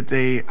lie that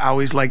they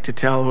always like to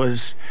tell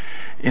was,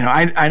 you know,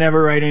 I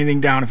never write anything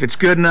down. If it's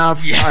good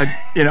enough,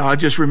 I'll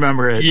just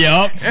remember it.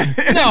 Yep.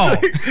 No.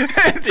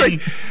 It's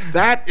like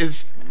that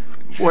is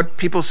what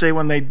people say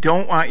when they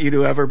don't want you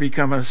to ever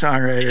become a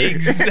songwriter.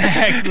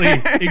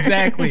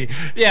 Exactly.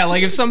 Yeah,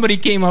 like if somebody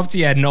came up to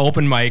you at an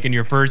open mic in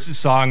your first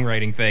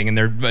songwriting thing, and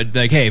they're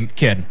like, "Hey,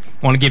 kid,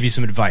 I want to give you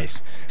some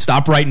advice.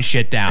 Stop writing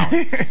shit down."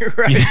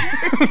 Right.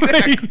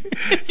 Exactly.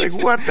 Like,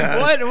 what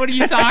the? What are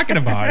you talking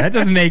about? That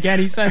doesn't make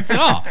any sense at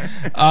all.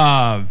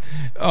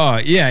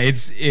 Yeah,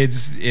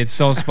 it's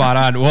so spot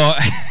on. Well,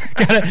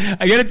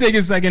 I gotta take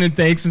a second and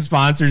thank some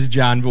sponsors,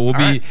 John. But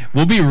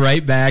we'll be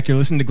right back. You're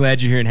listening to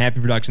Glad You're Here and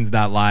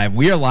HappyProductions.live.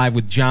 We are live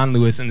with John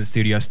Lewis in the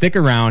studio. Stick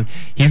around.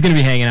 He's gonna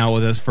be hanging out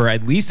with us for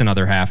at least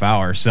another half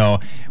hour. So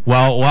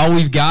while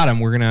we've got him,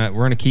 we're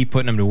gonna keep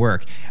putting him to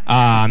work.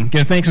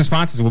 Gonna thank some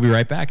sponsors. We'll be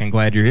right back. I'm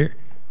glad you're here.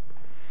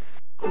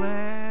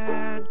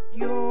 Glad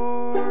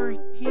you're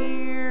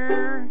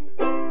here.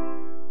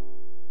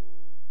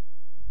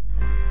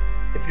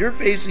 If you're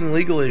facing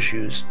legal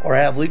issues or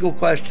have legal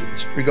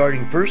questions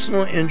regarding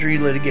personal injury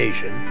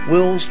litigation,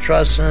 wills,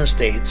 trusts, and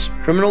estates,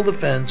 criminal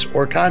defense,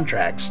 or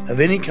contracts of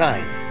any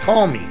kind,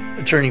 call me,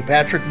 Attorney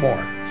Patrick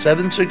Moore,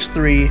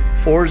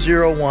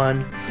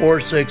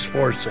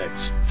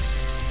 763-401-4646.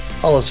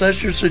 I'll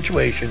assess your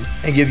situation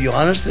and give you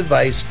honest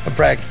advice and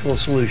practical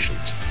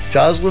solutions.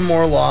 Joslyn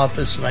Moore Law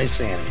Office in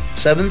Isani,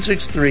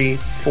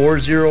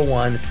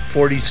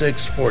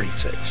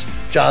 763-401-4646.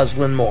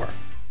 Joslyn Moore.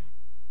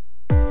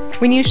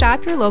 When you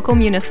shop your local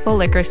municipal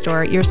liquor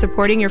store, you're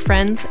supporting your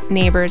friends,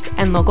 neighbors,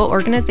 and local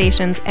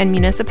organizations and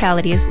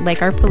municipalities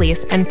like our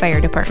police and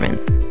fire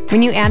departments.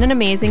 When you add an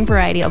amazing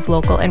variety of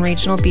local and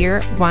regional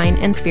beer, wine,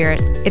 and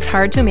spirits, it's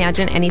hard to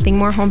imagine anything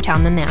more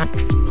hometown than that.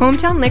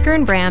 Hometown Liquor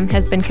and Bram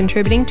has been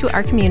contributing to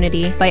our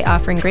community by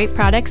offering great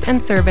products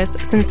and service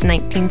since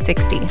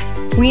 1960.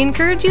 We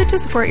encourage you to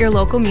support your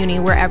local muni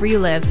wherever you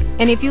live.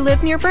 And if you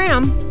live near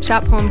Bram,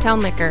 shop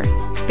Hometown Liquor.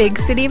 Big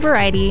city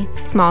variety,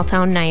 small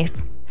town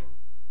nice.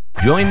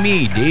 Join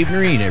me, Dave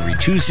Noreen, every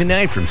Tuesday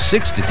night from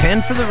 6 to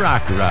 10 for the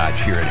Rock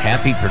Garage here at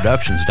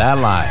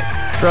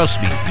HappyProductions.live. Trust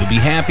me, you'll be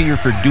happier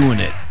for doing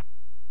it.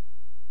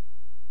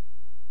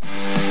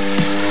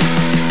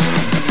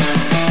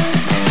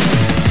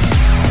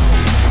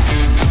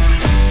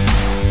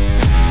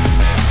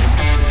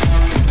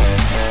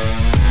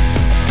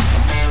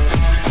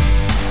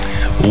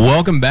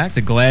 Welcome back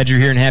to Glad You're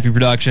Here and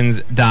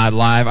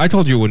HappyProductions.live. I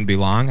told you it wouldn't be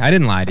long. I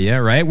didn't lie to you,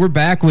 right? We're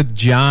back with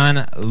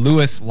John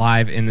Lewis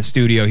live in the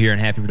studio here at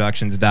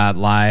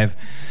HappyProductions.live.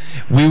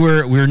 We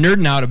were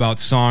nerding out about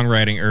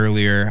songwriting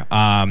earlier,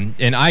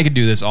 and I could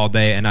do this all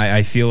day, and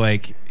I feel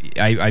like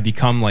I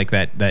become like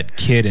that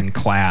kid in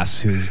class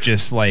who's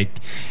just like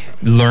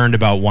learned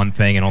about one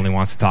thing and only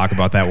wants to talk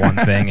about that one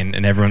thing,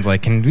 and everyone's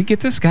like, can we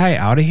get this guy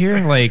out of here?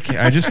 Like,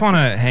 I just want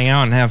to hang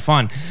out and have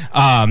fun.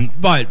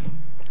 But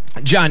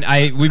John,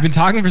 we've been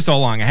talking for so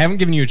long. I haven't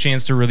given you a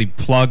chance to really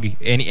plug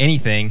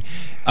anything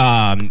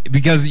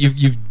because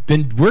you've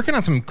been working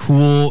on some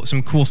cool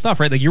stuff,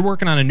 right? Like you're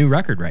working on a new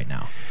record right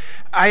now.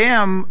 I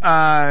am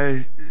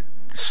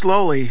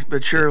slowly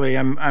but surely.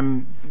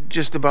 I'm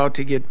just about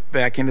to get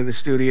back into the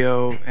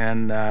studio,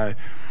 and I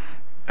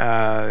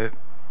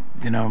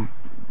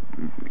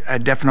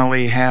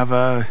definitely have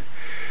a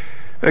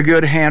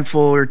good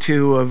handful or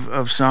two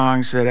of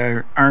songs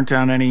that aren't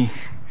on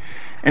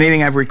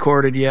anything I've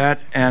recorded yet,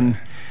 and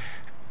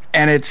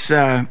it's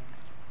I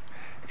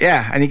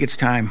think it's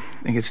time.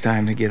 I think it's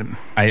time to get them.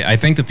 I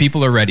think the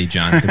people are ready,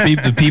 John.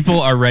 The people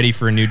are ready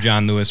for a new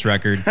John Lewis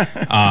record.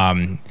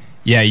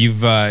 Yeah, you've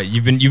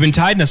been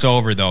tiding us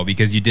over though,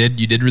 because you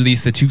did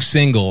release the 2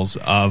 singles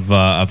of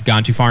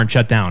Gone Too Far and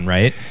Shut Down,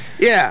 right?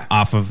 Yeah.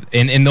 Off of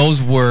and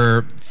those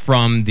were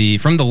from the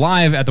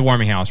Live at the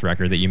Warming House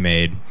record that you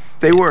made.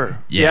 They were.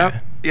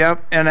 Yeah.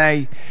 Yep.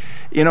 And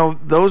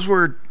those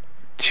were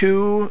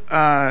two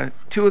of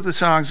the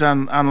songs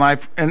on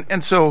Live,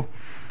 and so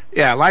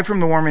yeah, Live from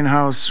the Warming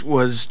House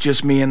was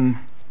just me and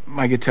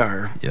my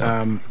guitar.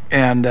 Yep.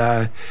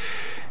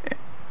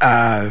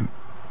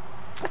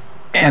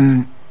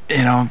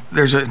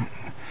 There's a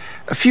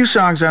few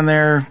songs on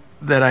there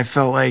that I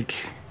felt like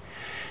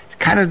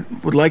kind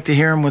of would like to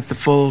hear them with the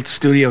full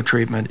studio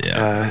treatment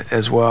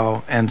as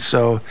well, and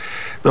so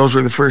those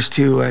were the first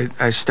 2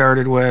 I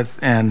started with,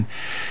 and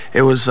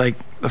it was like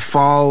the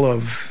fall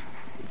of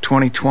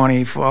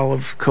 2020, fall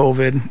of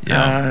COVID,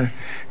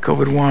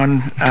 COVID-1.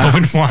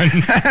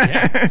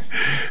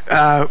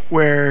 COVID-1.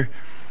 Where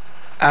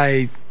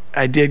I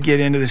did get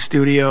into the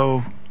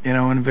studio, in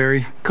a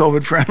very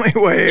COVID-friendly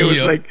way. It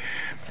was like,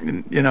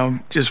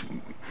 just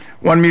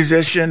one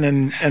musician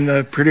and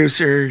the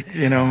producer,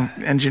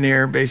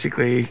 engineer,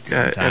 basically,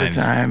 at a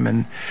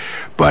time.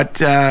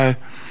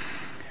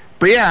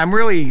 But yeah, I'm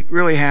really,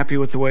 really happy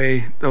with the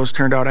way those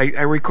turned out.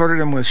 I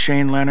recorded them with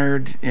Shane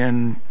Leonard,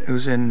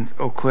 who's in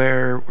Eau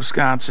Claire,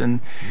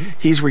 Wisconsin. Mm-hmm.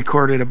 He's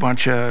recorded a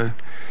bunch of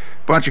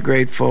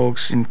great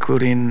folks,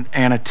 including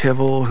Anna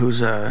Tivell,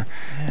 who's an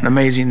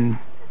amazing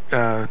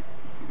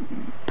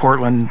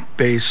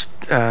Portland-based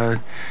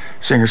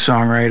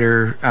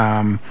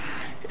singer-songwriter,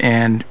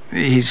 and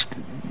he's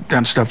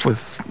done stuff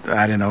with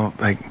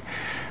like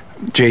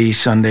J.E.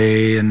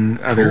 Sunday and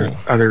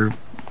other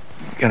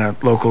kind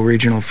of local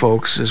regional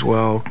folks as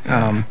well.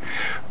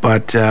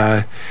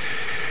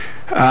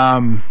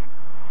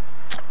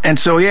 And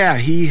so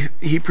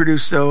he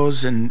produced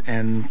those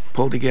and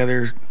pulled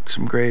together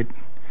some great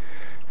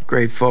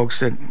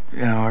folks that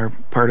are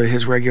part of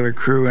his regular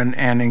crew,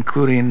 and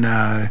including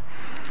Siri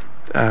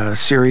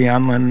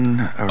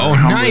Unlin. Oh,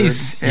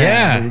 nice!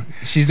 Yeah,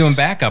 she's doing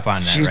backup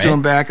on that. She's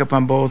doing backup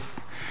on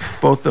both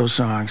those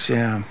songs.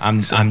 Yeah,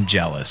 I'm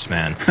jealous,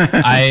 man.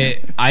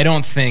 I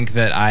don't think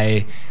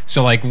that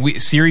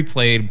Siri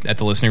played at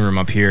the listening room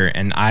up here,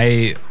 and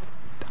I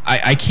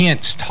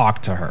can't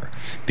talk to her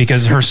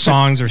because her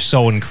songs are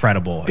so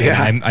incredible.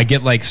 Yeah. I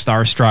get like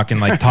starstruck and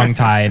like tongue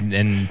tied,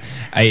 and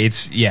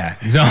she's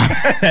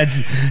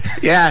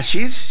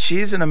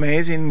an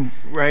amazing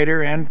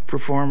writer and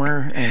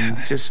performer,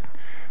 and just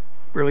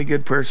really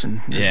good person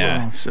as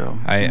well. So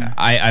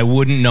I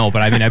wouldn't know,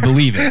 but I mean I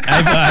believe it.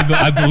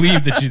 I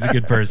believe that she's a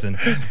good person.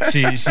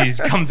 She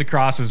comes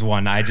across as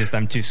one.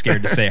 I'm too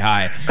scared to say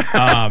hi.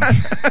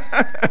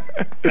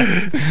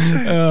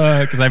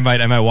 Because I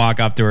might walk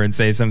up to her and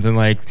say something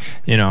like,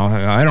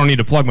 I don't need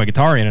to plug my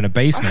guitar in a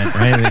basement,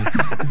 right?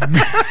 It's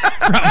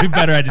probably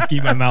better I just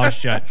keep my mouth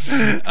shut.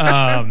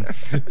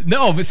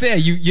 No, but say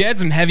you had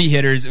some heavy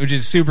hitters, which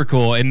is super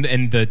cool,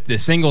 and the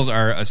singles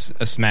are a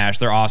smash.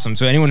 They're awesome.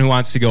 So anyone who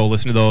wants to go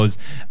listen to those,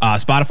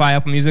 Spotify,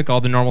 Apple Music,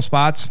 all the normal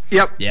spots.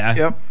 Yep. Yeah.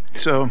 Yep.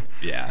 So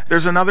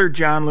there's another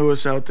John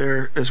Lewis out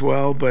there as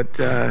well, but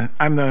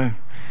I'm the.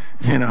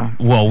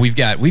 Well, we've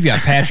got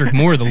Patrick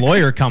Moore, the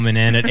lawyer, coming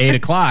in at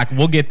 8:00.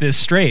 We'll get this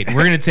straight.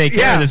 We're going to take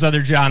care of this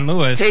other John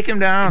Lewis. Take him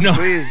down,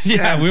 please.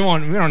 Yeah, we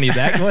don't need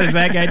that. What is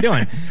that guy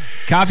doing?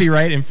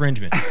 Copyright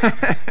infringement.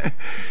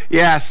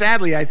 Yeah,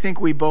 sadly, I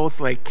think we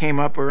both came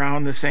up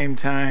around the same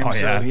time. Oh,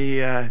 yeah. So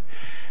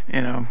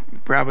he,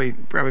 probably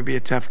be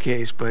a tough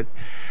case, but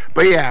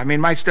yeah, I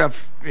mean, my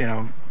stuff,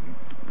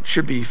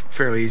 should be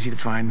fairly easy to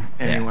find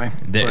anyway.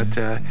 Yeah.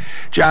 But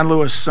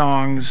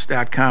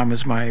johnlewissongs.com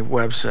is my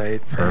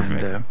website.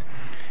 Perfect.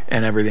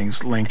 And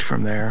everything's linked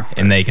from there.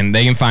 And they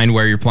can find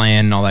where you're playing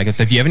and all that good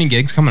stuff. Do you have any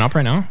gigs coming up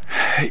right now?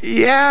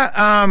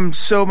 Yeah.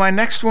 So my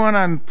next one,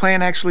 I'm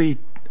playing actually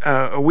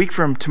a week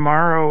from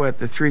tomorrow at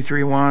the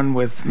 331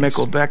 with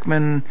Mikkel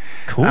Beckman.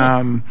 Cool.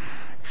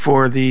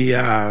 For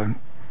the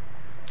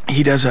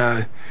he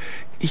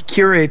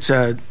curates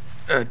a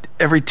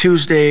every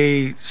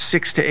Tuesday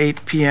 6 to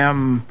 8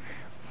 p.m.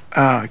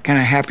 Kind of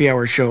happy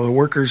hour show, the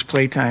workers'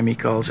 playtime he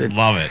calls it.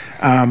 Love it.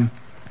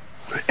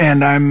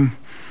 And I'm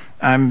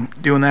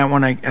doing that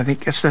one. I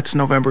guess that's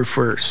November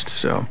 1st.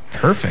 So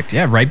perfect.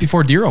 Yeah, right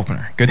before Deer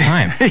Opener. Good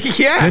time.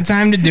 Yeah, good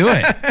time to do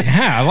it.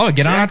 Yeah, I love it.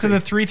 Get on out to the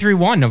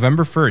 331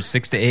 November 1st,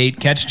 6 to 8.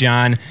 Catch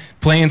John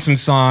playing some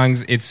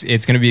songs. It's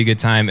going to be a good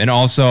time. And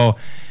also,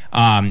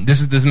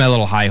 this is my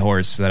little high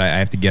horse that I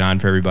have to get on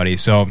for everybody.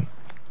 So.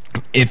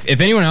 If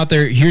anyone out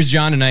there hears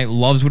John tonight,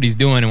 loves what he's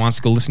doing, and wants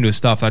to go listen to his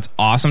stuff, that's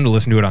awesome to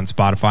listen to it on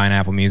Spotify and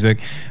Apple Music.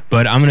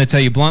 But I'm going to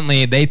tell you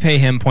bluntly, they pay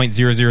him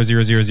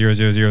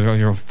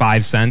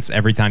 0.000000005 cents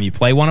every time you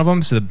play one of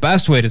them. So the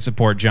best way to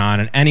support John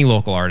and any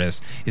local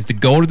artist is to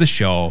go to the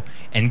show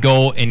and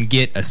go and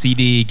get a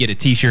CD, get a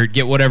T-shirt,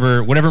 get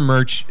whatever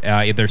merch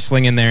they're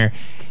slinging there.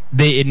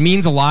 It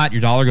means a lot.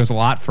 Your dollar goes a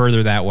lot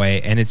further that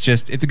way, and it's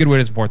a good way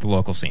to support the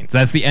local scene. So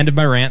that's the end of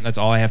my rant. That's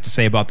all I have to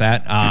say about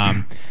that.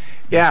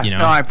 Yeah,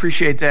 no, I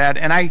appreciate that.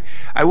 And I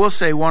will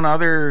say one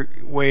other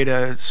way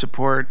to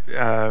support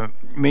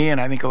me,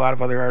 and I think a lot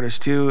of other artists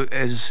too,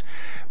 is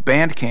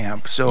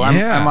Bandcamp. So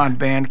I'm on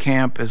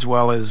Bandcamp as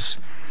well as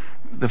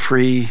the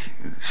free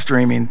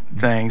streaming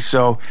thing.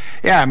 So,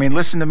 yeah, I mean,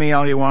 listen to me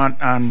all you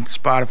want on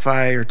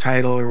Spotify or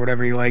Tidal or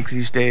whatever you like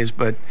these days.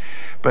 But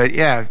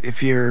yeah,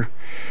 if you're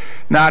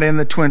not in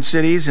the Twin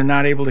Cities and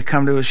not able to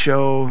come to a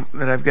show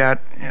that I've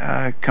got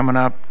coming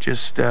up,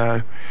 just,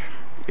 go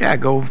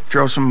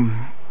throw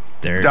some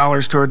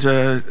dollars towards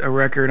a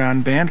record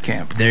on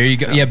Bandcamp. There you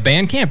go. So. Yeah,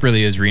 Bandcamp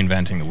really is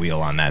reinventing the wheel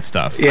on that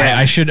stuff. Yeah.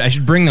 I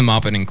should bring them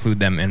up and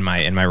include them in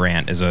my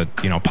rant as a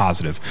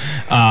positive.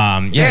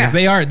 Because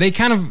they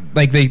kind of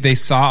they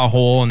saw a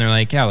hole and they're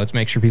like, yeah, let's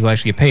make sure people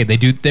actually get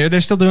paid.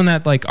 They're still doing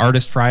that like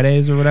Artist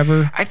Fridays or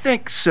whatever. I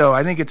think so.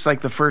 I think it's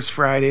like the first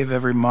Friday of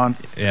every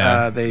month.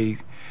 Yeah. They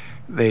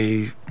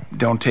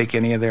don't take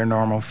any of their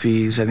normal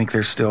fees. I think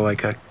there's still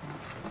like a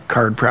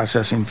card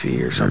processing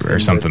fee or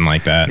something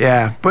like that.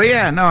 Yeah, but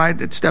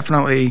it's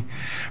definitely. I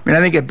mean,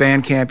 I think at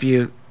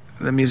Bandcamp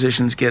the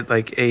musicians get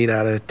like $8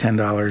 out of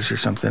 $10 or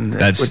something.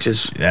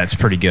 That's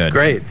pretty good.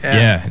 Great.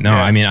 Yeah.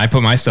 I mean, I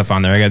put my stuff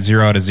on there. I got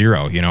 0 out of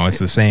 0. It's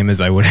the same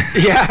as I would.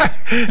 Yeah.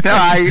 No,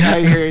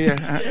 I hear you.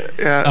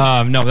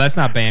 Yeah. No, that's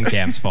not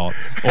Bandcamp's fault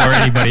or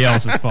anybody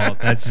else's fault.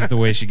 That's just the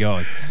way she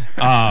goes.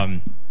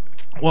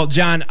 Well,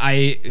 John,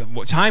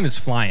 time is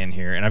flying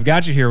here, and I've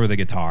got you here with a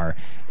guitar.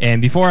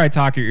 And before I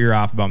talk your ear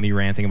off about me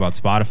ranting about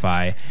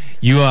Spotify,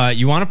 you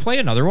want to play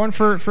another one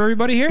for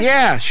everybody here?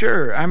 Yeah,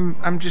 sure.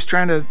 I'm just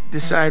trying to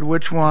decide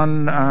which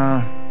one.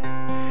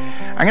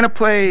 I'm gonna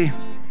play.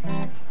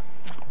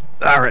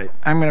 All right,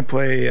 I'm gonna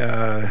play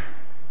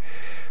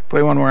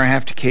one where I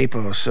have to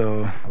capo.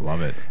 So I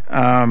love it.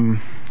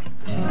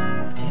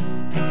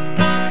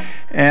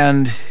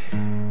 And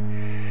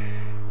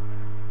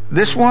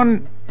this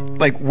one,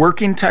 like,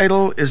 working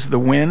title is The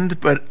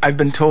Wind, but I've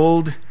been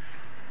told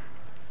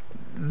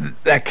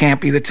that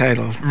can't be the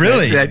title.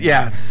 Really?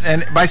 Yeah.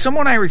 And by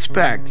someone I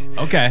respect.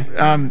 Okay.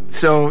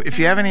 So if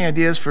you have any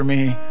ideas for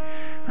me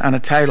on a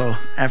title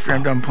after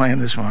I'm done playing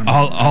this one,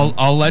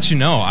 I'll let you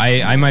know.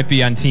 I might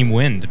be on Team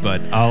Wind,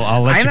 but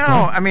I'll let you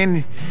know. I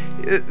mean,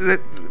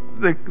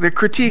 the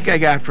critique I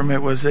got from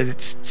it was that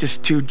it's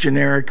just too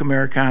generic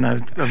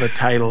Americana of a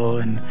title.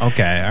 And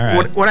okay, all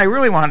right. What I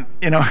really want,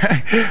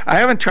 I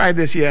haven't tried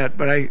this yet,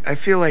 but I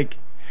feel like,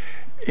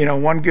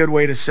 one good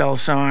way to sell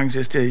songs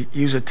is to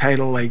use a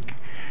title like,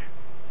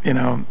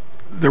 The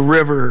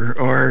River,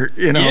 or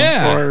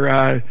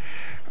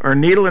or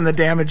Needle in the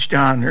Damaged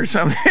Done, or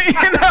something.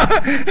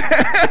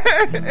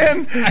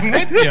 And I'm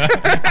with you.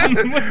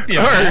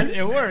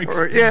 It works.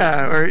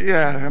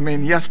 I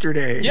mean,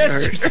 Yesterday.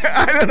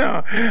 I don't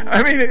know.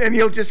 I mean, and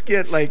you'll just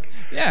get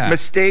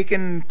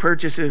mistaken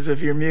purchases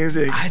of your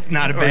music. It's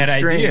not a bad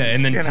streams, idea.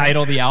 And then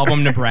title the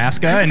album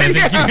Nebraska, and then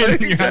you're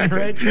on the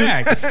right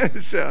track.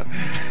 So,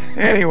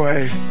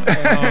 anyway.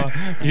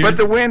 But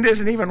The Wind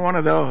isn't even one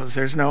of those.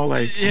 There's no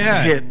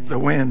hit The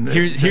Wind.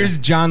 Here's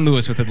John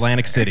Lewis with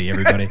Atlantic City,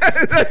 everybody.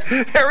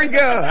 There we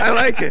go. I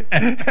like it.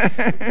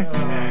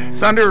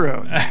 Thunder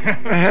Road.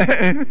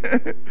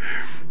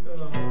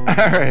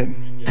 All right.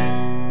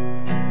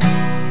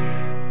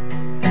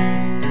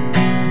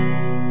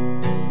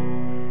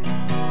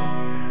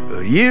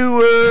 Well, you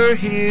were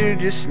here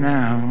just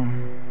now.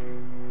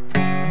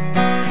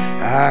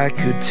 I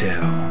could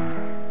tell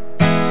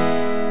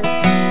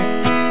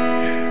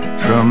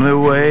from the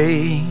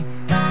way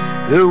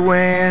the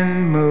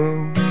wind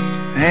moved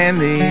and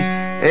the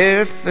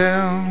air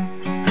fell.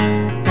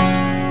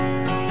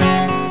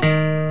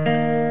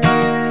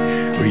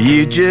 Were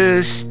you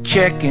just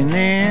checking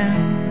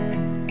in?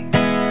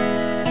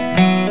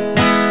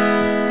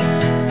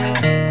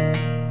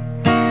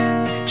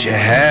 Did you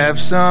have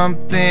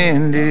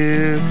something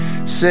to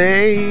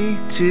say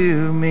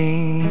to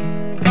me?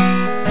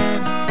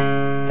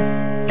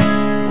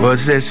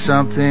 Was there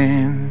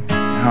something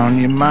on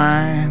your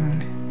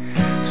mind?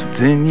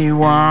 Something you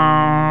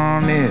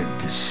wanted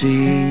to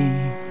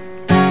see?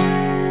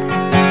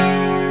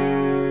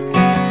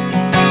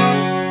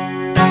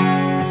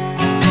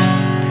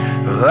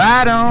 Well,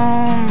 I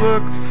don't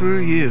look for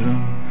you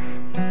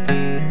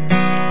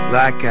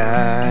like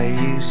I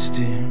used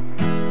to.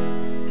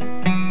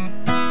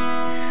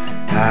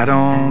 I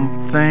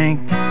don't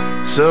think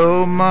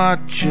so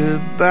much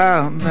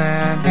about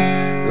that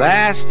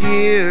last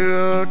year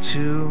or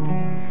two.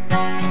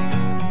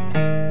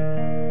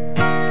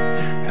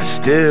 I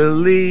still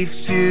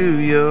leaf through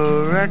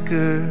your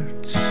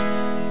records.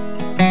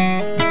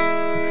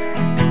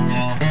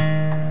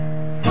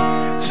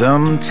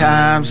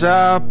 Sometimes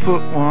I'll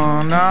put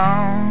one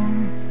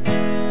on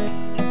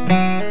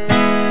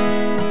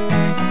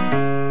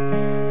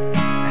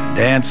and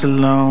dance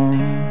alone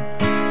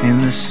in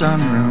the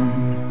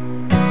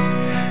sunroom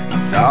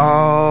with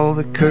all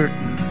the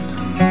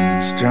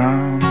curtains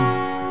drawn.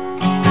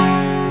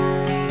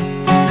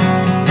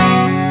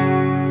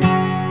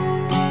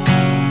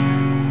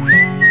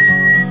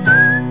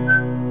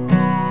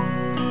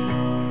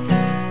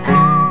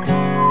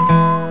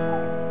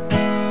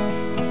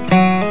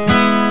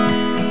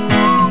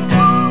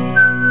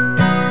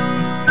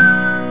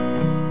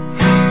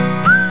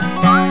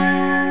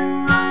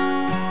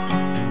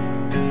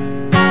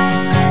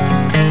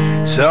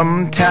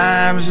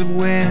 Sometimes the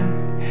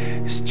wind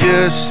is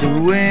just the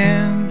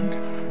wind.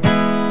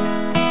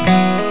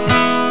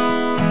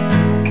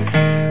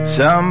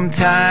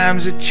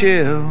 Sometimes a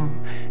chill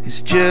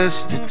is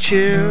just a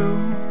chill.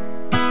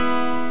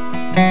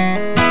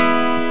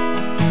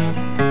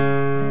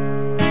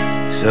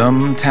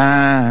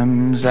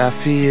 Sometimes I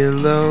feel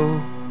low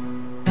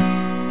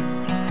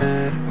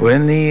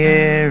when the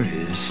air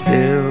is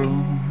still.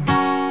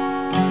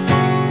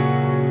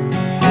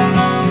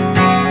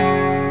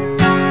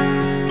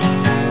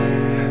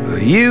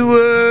 You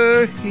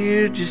were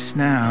here just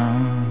now,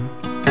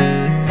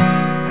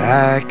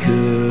 I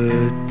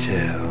could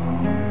tell.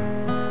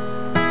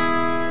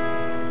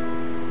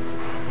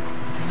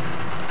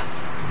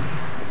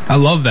 I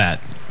love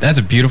that. That's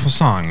a beautiful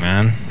song,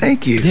 man.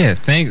 Thank you. Yeah,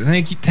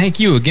 thank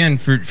you again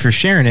for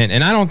sharing it.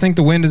 And I don't think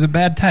The Wind is a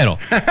bad title.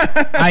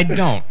 I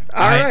don't.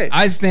 All right.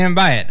 I stand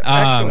by it.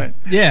 Excellent.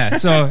 Yeah.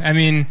 So I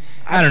mean,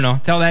 I don't know.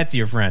 Tell that to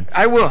your friend.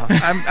 I will.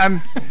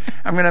 I'm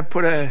gonna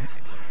put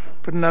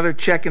another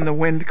check in the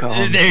wind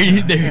column. There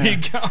you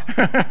go.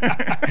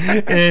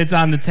 It's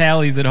on the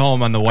tallies at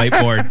home on the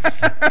whiteboard.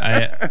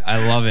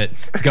 I love it.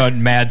 It's got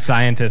Mad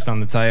Scientist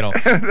on the title.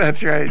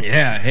 That's right.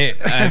 Yeah. Hey,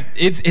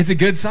 it's a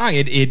good song.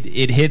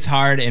 It hits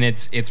hard, and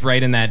it's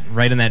right in that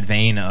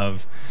vein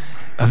of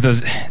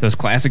those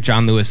classic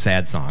John Lewis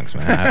sad songs,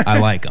 man. I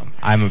like them.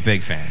 I'm a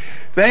big fan.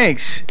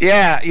 Thanks.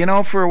 Yeah,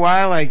 for a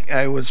while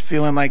I was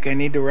feeling like I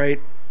need to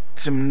write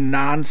some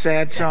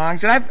non-sad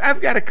songs, and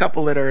I've got a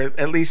couple that are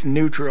at least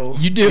neutral.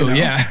 You do,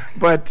 yeah.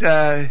 But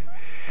I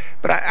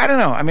don't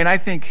know. I mean, I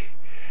think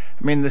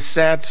I mean, the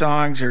sad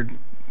songs or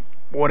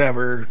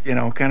whatever,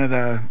 kind of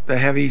the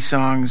heavy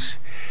songs.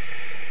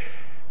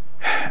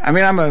 I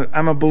mean,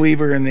 I'm a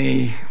believer in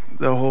the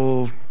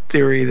whole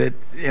theory that,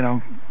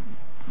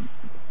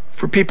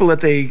 for people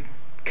that they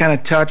kind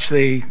of touch,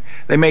 they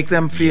make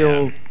them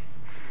feel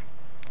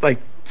like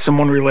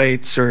someone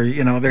relates, or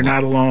they're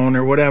not alone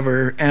or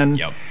whatever, and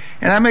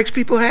that makes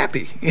people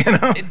happy.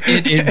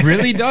 It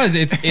really does.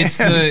 It's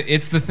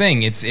the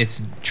thing.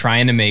 It's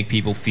trying to make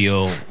people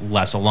feel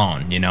less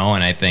alone, and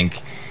I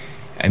think,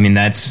 I mean,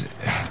 that's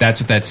what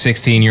that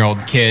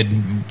 16-year-old kid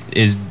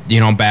is,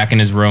 back in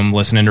his room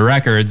listening to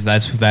records.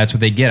 That's what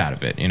they get out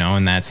of it,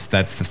 and that's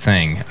the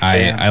thing.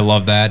 I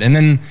love that. And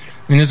then,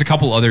 I mean, there's a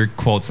couple other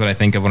quotes that I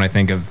think of when I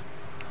think of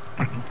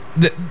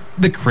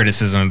the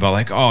criticism about,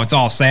 like, oh, it's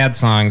all sad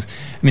songs.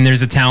 I mean, there's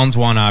the Towns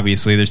one,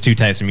 obviously. There's two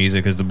types of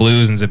music. There's the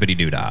blues and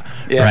zippity-doo-dah,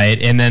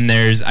 right? And then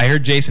I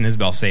heard Jason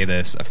Isbell say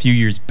this a few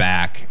years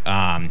back.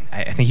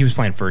 I think he was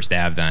playing First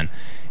Ave then.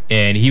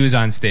 And he was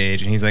on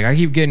stage, and he's like, I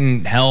keep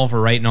getting hell for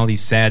writing all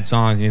these sad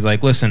songs. And he's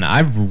like, listen,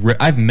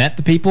 I've met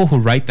the people who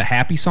write the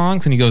happy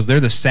songs, and he goes, they're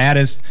the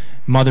saddest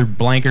mother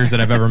blankers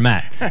that I've ever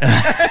met.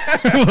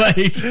 I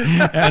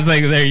was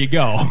like, there you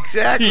go.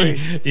 Exactly.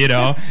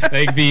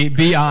 Like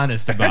be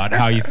honest about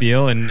how you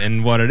feel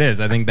and what it is.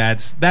 I think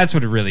that's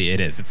what it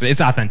is. It's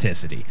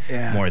authenticity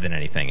more than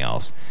anything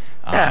else.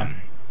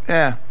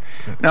 Yeah.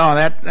 No,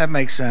 that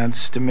makes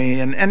sense to me.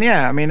 And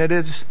yeah, I mean, it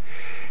is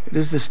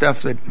the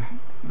stuff that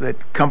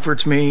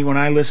comforts me when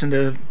I listen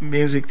to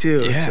music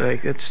too. It's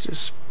like, it's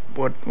just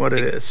what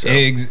it is. So.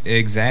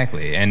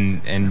 Exactly.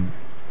 And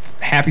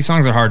happy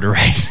songs are hard to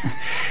write.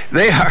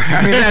 They are.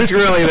 I mean, that's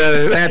really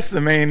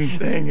the main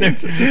thing.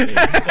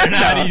 They're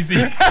not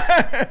easy.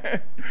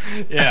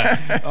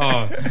 Yeah.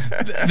 Oh,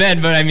 but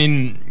I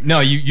mean, no.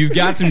 You've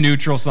got some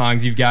neutral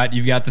songs. You've got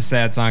the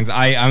sad songs.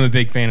 I'm a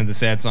big fan of the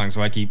sad songs,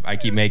 so I keep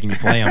making you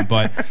play them.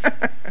 But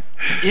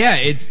yeah,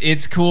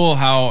 it's cool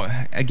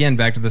how, again,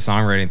 back to the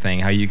songwriting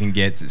thing, how you can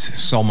get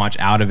so much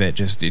out of it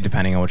just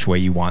depending on which way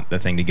you want the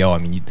thing to go. I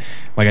mean,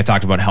 like I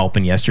talked about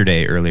Helping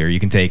yesterday earlier, you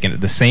can take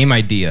the same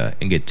idea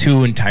and get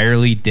two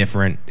entirely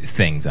different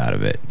things out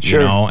of it.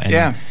 Sure.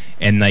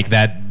 And like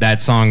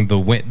that song,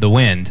 The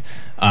Wind,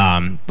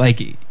 I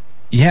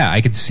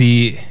could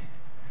see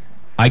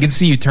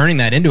you turning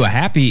that into a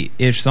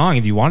happy-ish song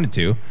if you wanted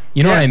to.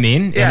 You know what I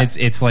mean? Yeah. And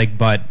it's like,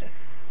 but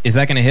is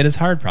that going to hit as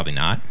hard? Probably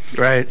not.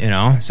 Right.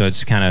 So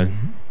it's kind of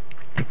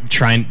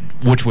trying,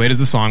 which way does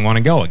the song want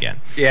to go again?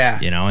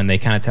 Yeah. And they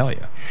kind of tell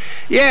you.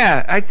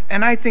 Yeah, I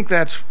think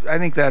that's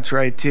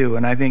right too.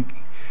 And I think,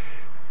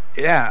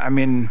 I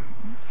mean,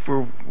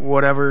 for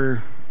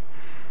whatever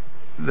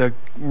the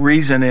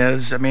reason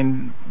is, I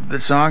mean, the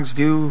songs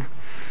do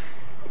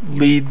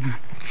lead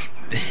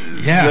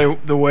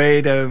the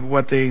way to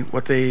what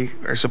they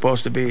are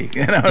supposed to be,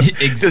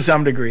 to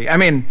some degree. I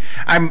mean,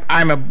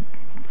 I'm a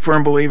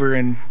firm believer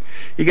in,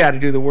 you got to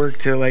do the work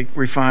to like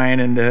refine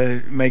and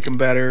to make them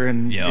better,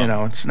 and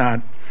it's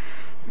not,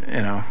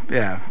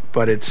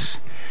 but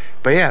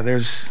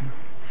there's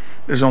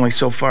only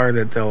so far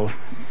that they'll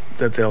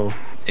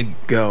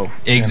go.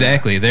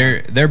 Exactly.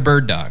 They're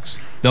bird dogs.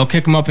 They'll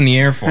kick them up in the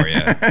air for you.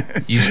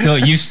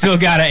 You still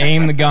got to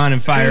aim the gun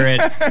and fire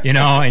it,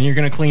 and you're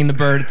going to clean the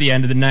bird at the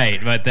end of the night.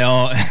 But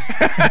they'll.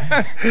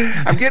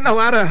 I'm getting a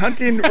lot of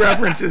hunting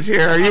references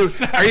here. Are you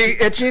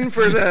itching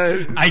for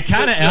the? I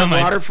kind of am.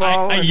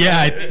 Waterfall.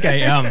 I think I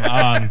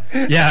am.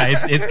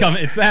 It's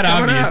coming. It's that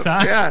obvious,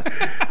 huh? Yeah,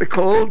 the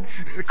cold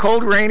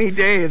rainy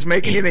day is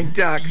making you think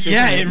ducks.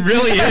 Yeah, it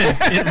really is.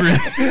 Then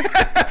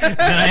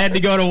I had to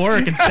go to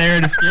work and stare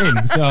at a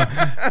screen.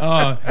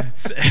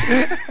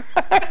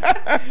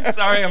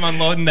 Sorry, I'm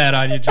unloading that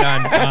on you,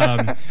 John.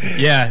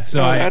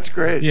 That's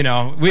great. We're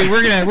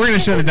gonna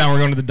shut it down. We're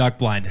going to the duck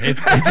blind.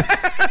 It's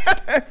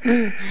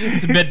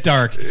a bit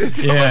dark.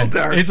 It's a little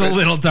dark. It's a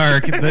little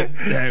dark.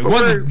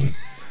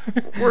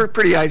 We're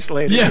pretty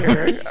isolated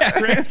here. Yeah,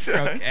 right.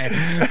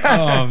 Okay.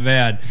 Oh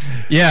man.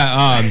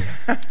 Yeah.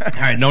 All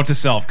right. Note to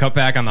self: cut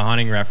back on the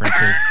hunting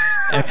references.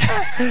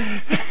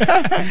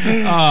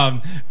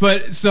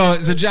 But so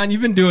John,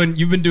 you've been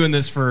doing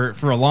this for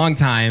a long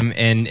time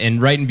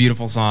and writing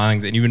beautiful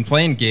songs, and you've been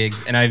playing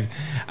gigs, and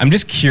I'm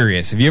just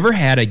curious, have you ever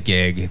had a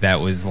gig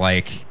that was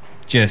like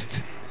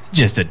just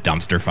a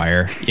dumpster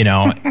fire,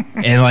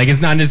 and like,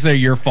 it's not necessarily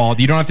your fault,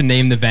 you don't have to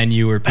name the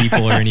venue or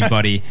people or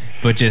anybody,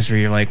 but just where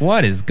you're like,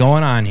 what is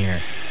going on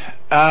here?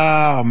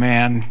 Oh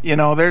man,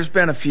 there's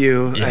been a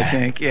few. I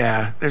think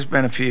there's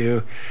been a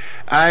few.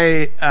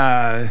 I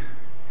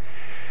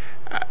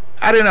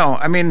don't know.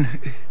 I mean,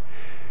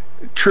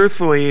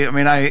 truthfully,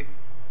 I'm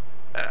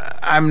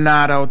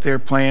not out there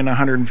playing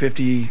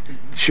 150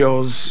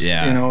 shows,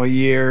 a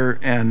year,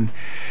 and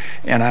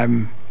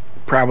I'm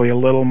probably a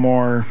little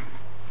more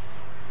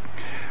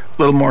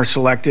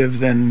selective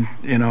than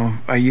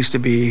I used to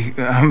be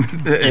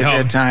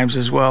at times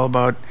as well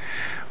about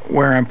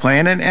where I'm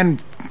playing, and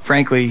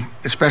frankly,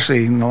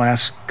 especially in the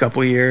last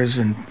couple of years,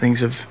 and things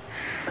have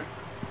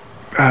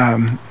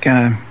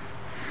kind of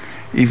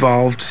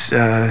evolved.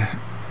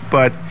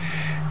 But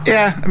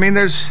yeah, I mean,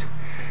 there's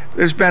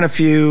there's been a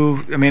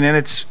few. I mean, and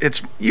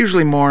it's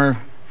usually more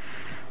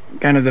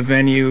kind of the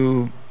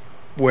venue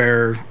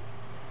where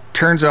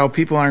turns out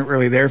people aren't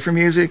really there for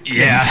music.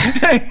 Yeah.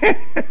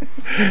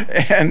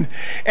 and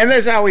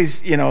there's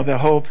always, the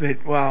hope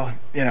that, well,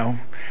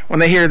 when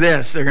they hear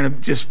this, they're going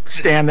to just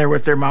stand there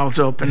with their mouths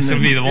open. This will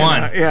be the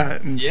one.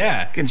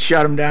 Yeah. Can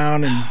shut them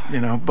down and,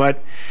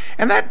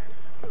 and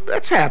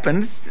that's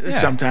happened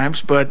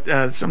sometimes,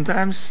 but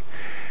sometimes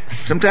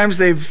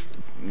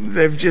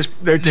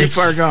they're too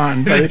far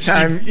gone by the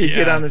time you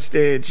get on the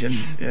stage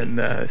and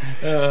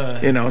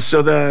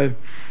so the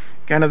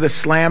kind of the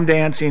slam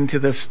dancing to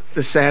the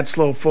sad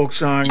slow folk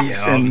songs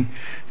and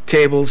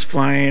tables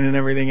flying and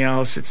everything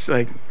else. It's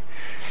like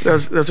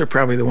those are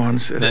probably the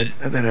ones that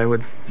I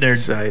would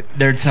cite.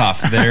 They're tough.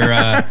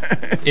 They're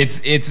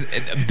it's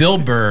Bill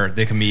Burr,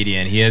 the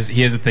comedian. He has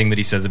a thing that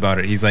he says about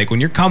it. He's like, when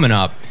you're coming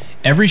up,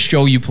 every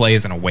show you play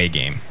is an away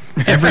game.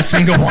 Every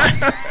single one.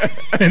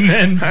 And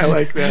then I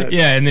like that.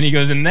 Yeah, and then he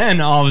goes, and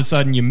then all of a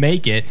sudden you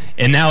make it,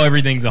 and now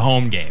everything's a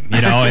home game,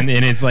 and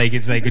it's like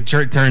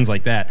it turns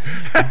like that.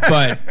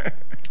 But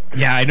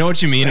yeah, I know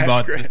what you mean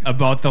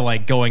about the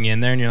like going in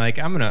there and you're like,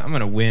 I'm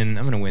gonna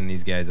win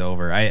these guys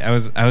over. I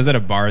was at a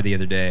bar the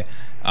other day,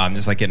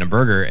 just like getting a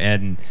burger,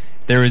 and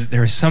there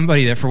was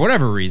somebody that for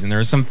whatever reason there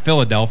was some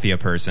Philadelphia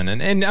person,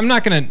 and I'm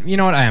not gonna,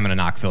 I am gonna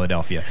knock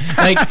Philadelphia.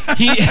 Like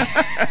he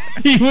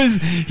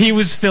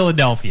was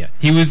Philadelphia.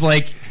 He was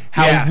like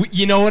how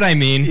you know what I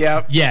mean?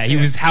 Yep. Yeah, he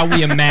was how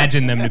we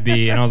imagined them to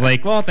be, and I was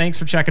like, well, thanks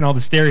for checking all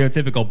the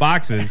stereotypical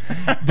boxes.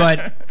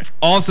 But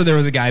also there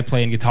was a guy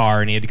playing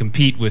guitar and he had to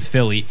compete with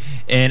Philly,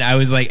 and I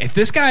was like, if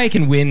this guy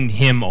can win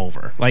him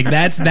over, like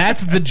that's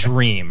the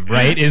dream,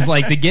 right? Is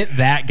like to get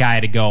that guy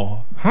to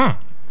go, huh?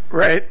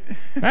 Right.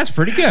 That's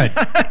pretty good.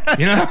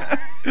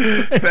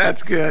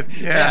 That's good.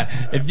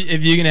 Yeah.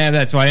 If you can have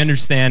that, so I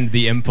understand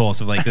the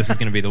impulse of like, this is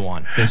going to be the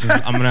one.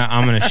 I'm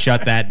gonna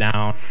shut that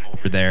down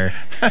over there,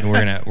 and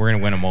we're gonna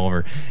win them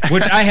over,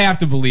 which I have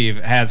to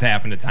believe has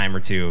happened a time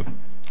or two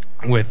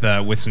with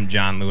some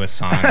John Lewis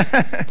songs.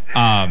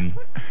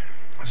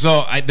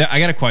 So I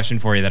got a question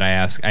for you that I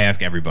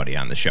ask everybody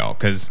on the show,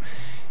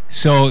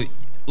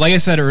 like I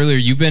said earlier,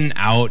 you've been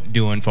out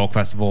doing folk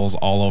festivals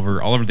all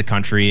over the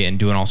country and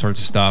doing all sorts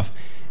of stuff.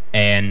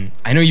 And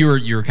I know you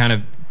were kind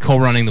of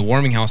co-running the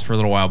Warming House for a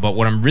little while, but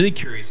what I'm really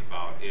curious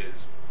about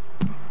is,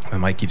 my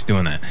mic keeps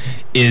doing that,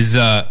 is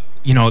the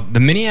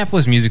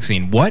Minneapolis music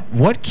scene.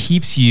 What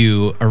keeps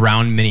you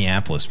around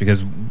Minneapolis?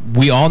 Because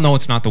we all know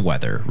it's not the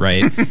weather,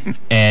 right?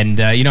 And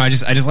I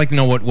just like to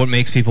know what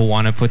makes people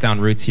want to put down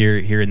roots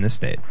here in this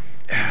state.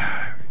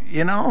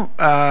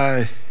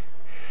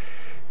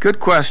 Good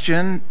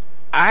question.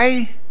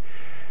 I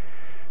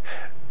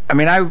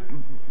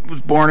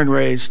was born and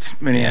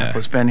raised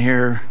Minneapolis. Been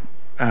here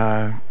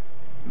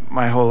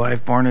my whole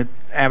life. Born at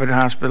Abbott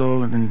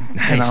Hospital and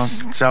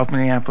South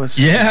Minneapolis.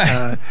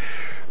 Yeah.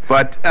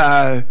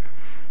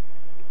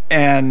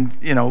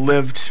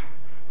 Lived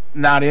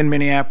not in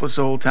Minneapolis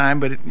the whole time,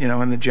 but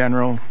in the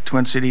general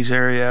Twin Cities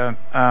area.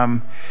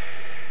 And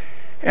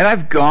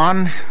I've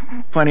gone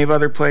plenty of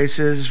other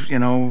places.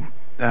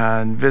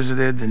 And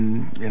visited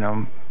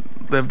and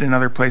lived in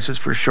other places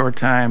for short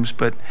times,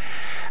 but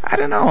I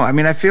don't know. I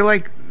mean, I feel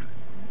like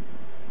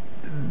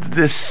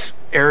this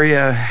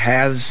area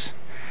has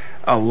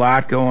a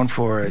lot going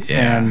for it,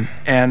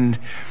 and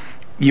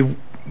you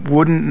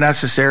wouldn't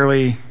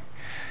necessarily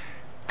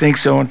think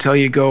so until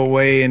you go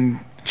away and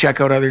check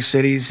out other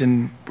cities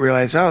and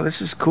realize, oh,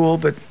 this is cool,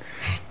 but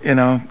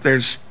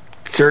there's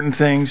certain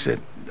things that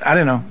I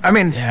don't know. I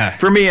mean,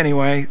 for me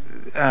anyway,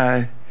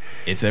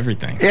 it's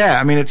everything. Yeah,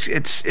 I mean,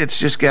 it's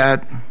just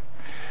got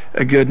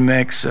a good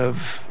mix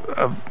of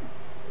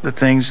the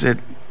things that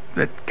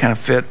kind of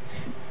fit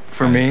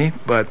for me,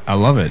 but I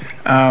love it.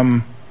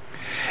 And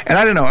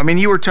I don't know. I mean,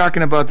 you were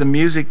talking about the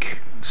music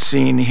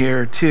scene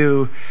here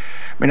too.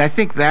 I mean, I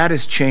think that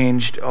has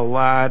changed a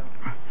lot,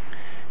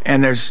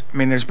 and there's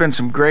been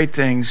some great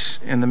things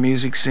in the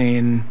music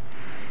scene,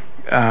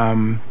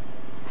 and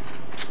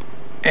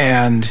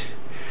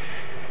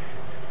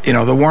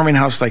the Warming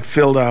House like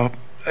filled out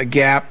a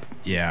gap.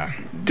 Yeah.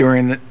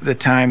 During the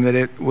time that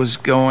it was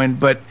going,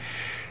 but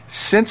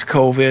since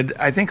COVID,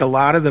 I think a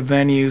lot of the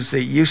venues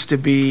that used to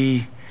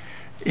be,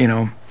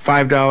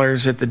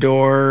 $5 at the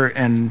door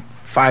and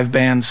 5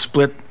 bands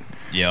split,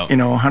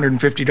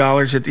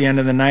 $150 at the end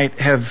of the night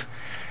have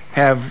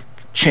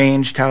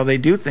changed how they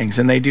do things,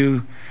 and they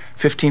do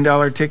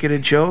 $15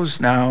 ticketed shows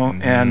now,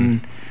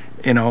 and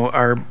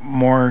are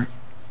more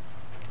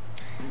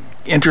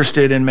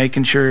interested in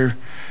making sure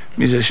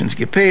musicians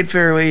get paid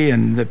fairly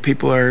and that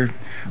people are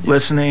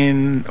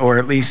listening, or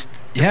at least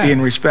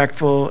being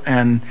respectful,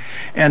 and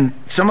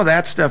some of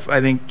that stuff I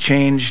think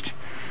changed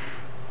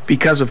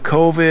because of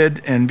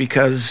COVID, and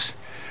because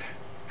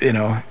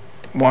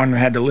one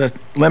had to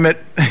limit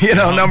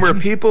number of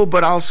people,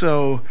 but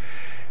also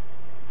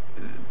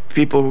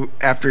people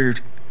after a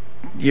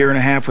year and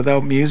a half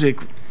without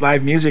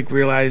live music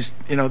realized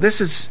this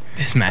is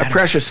a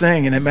precious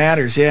thing and it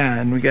matters,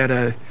 and we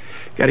gotta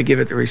got to give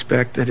it the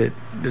respect that it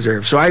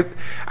deserves. So I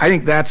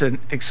think that's an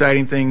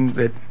exciting thing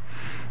that,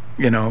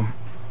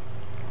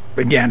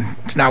 again,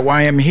 it's not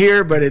why I'm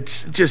here, but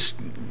it's just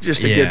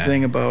a good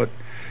thing about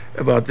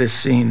this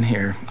scene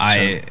here.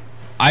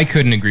 I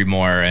couldn't agree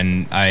more,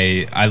 and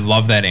I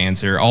love that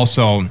answer.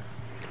 Also,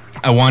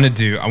 I wanted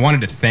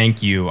to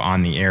thank you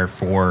on the air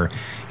for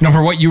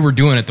what you were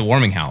doing at the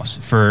Warming House,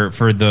 for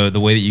the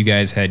way that you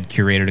guys had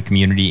curated a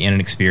community and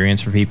an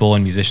experience for people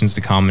and musicians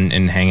to come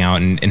and hang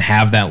out and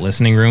have that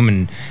listening room.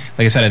 And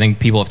like I said, I think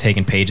people have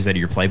taken pages out of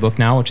your playbook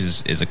now, which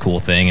is a cool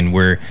thing. And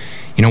we're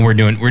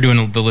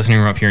doing the listening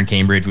room up here in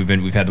Cambridge.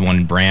 We've had the one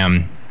in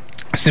Bram,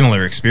 a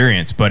similar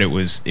experience, but it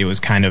was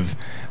kind of,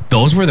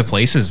 those were the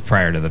places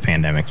prior to the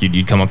pandemic.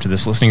 You'd come up to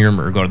this listening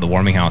room or go to the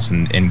Warming House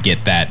and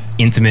get that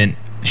intimate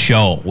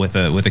show with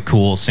a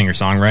cool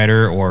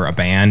singer-songwriter or a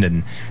band,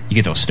 and you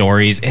get those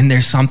stories, and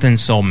there's something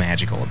so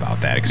magical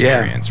about that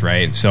experience,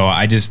 right? So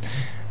I just,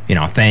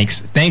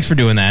 thanks for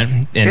doing that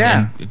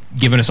and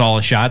giving us all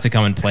a shot to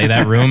come and play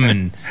that room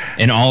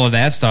and all of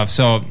that stuff.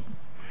 So,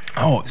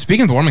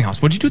 speaking of the Warming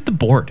House, what'd you do with the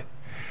board?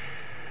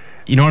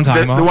 You know what I'm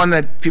talking about? The one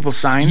that people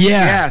sign?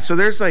 Yeah. So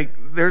there's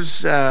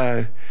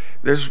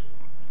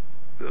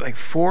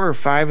 4 or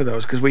 5 of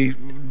those, because we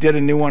did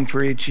a new one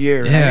for each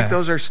year. Yeah. I think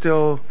those are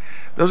still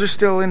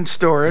in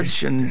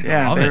storage, and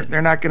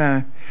they're not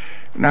gonna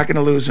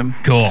lose them.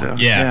 Cool. So,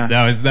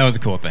 that was a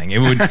cool thing. It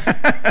would.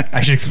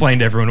 I should explain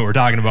to everyone what we're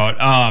talking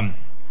about.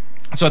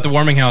 So at the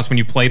Warming House, when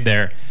you played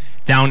there,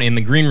 down in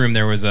the green room,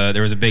 there was a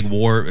big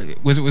war.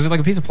 Was it like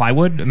a piece of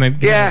plywood?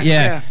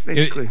 Yeah.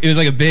 Basically, it was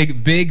like a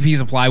big piece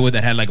of plywood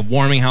that had like a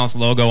Warming House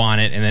logo on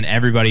it, and then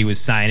everybody was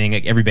signing.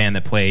 Like every band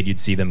that played, you'd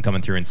see them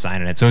coming through and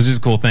signing it. So it was just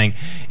a cool thing.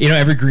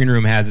 Every green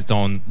room has its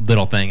own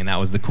little thing, and that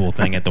was the cool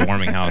thing at the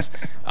Warming House.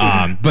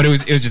 But it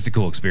was just a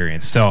cool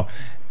experience. So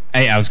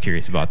I was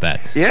curious about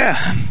that.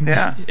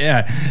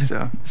 Yeah.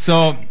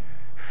 So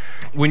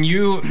when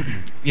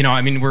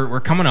we're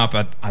coming up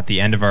at the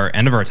end of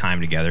our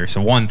time together.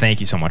 So one, thank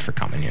you so much for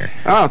coming here.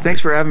 Oh,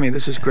 thanks for having me.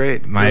 This is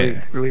great.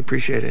 Really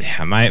appreciate it.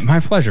 Yeah, my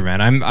pleasure,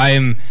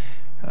 man.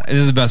 This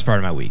is the best part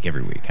of my week.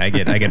 Every week, I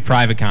get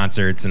private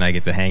concerts, and I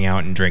get to hang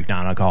out and drink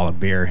non-alcoholic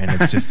beer, and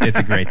it's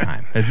a great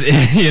time.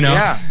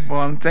 Yeah.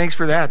 Well, and thanks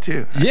for that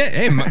too. Yeah.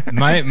 Hey,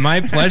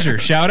 my pleasure.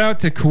 Shout out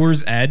to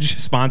Coors Edge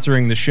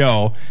sponsoring the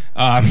show.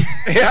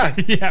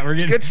 Yeah. We're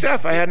getting good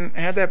stuff. I hadn't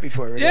had that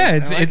before. Really. Yeah,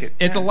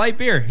 it's a light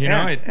beer.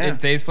 It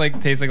tastes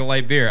like a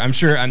light beer. I'm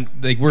sure.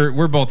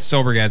 We're both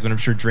sober guys, but I'm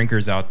sure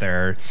drinkers out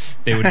there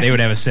they would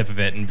have a sip of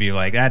it and be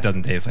like, that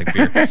doesn't taste like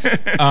beer.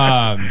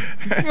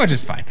 Which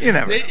is fine. You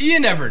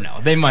never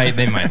know. They might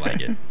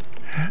like it.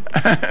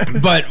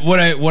 But what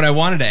I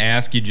wanted to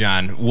ask you,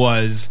 John,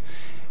 was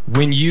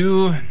when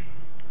you're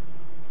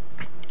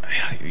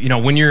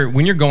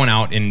going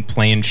out and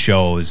playing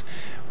shows,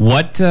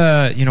 what's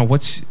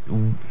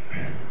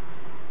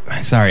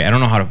sorry, I don't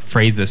know how to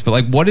phrase this,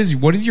 but what is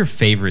your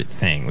favorite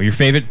thing, or your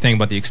favorite thing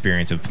about the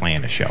experience of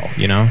playing a show?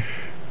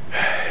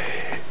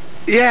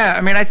 Yeah,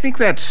 I think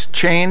that's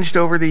changed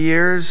over the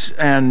years,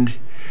 and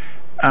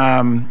so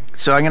I'm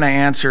going to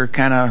answer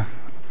kind of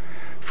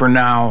for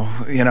now,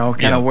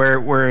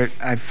 where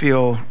I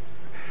feel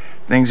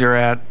things are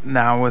at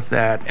now with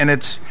that. And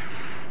it's,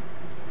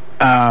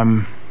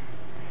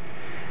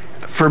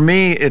 for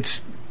me,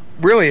 it's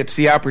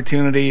the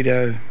opportunity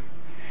to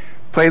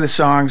play the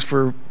songs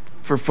for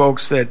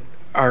folks that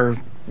are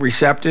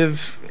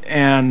receptive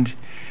and,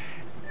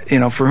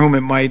 for whom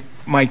it might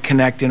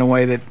connect in a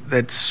way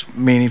that's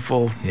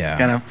meaningful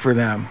kind of for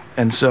them.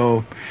 And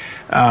so,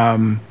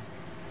 I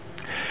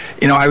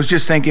was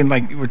just thinking,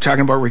 we're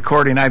talking about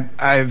recording.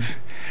 I've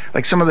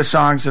some of the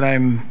songs that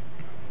I'm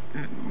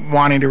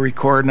wanting to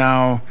record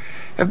now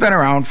have been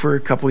around for a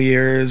couple of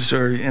years,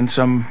 or in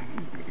some,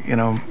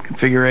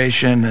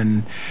 configuration,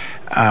 and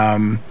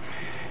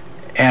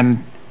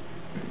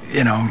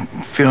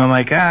feeling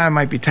like I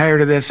might be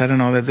tired of this. I don't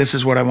know that this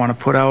is what I want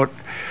to put out.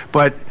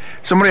 But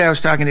somebody I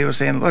was talking to was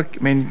saying, look,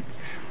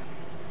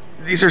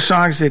 these are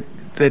songs that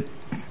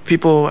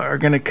people are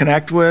going to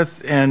connect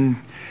with, and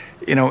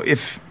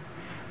if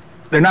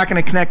they're not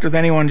going to connect with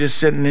anyone just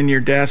sitting in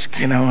your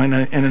desk, in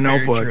a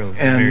notebook. True.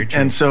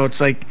 And so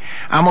it's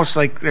almost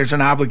like there's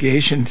an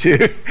obligation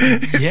to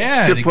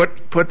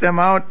put them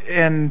out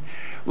and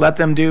let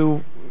them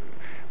do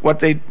what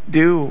they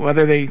do,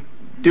 whether they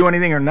do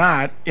anything or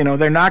not.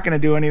 They're not going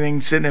to do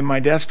anything sitting in my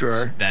desk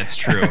drawer. That's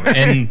true.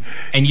 and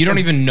you don't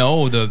even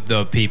know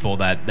the people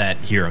that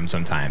hear them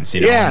sometimes,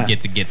 and get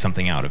to get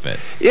something out of it.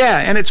 Yeah,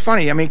 and it's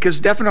funny,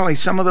 because definitely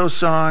some of those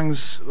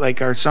songs,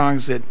 are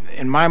songs that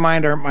in my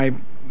mind aren't my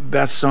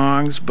best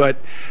songs, but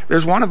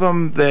there's one of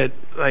them that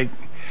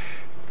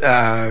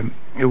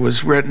it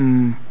was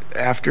written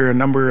after a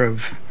number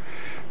of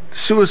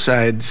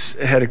suicides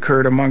had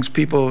occurred amongst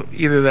people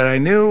either that I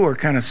knew or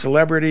kind of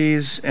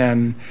celebrities,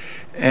 and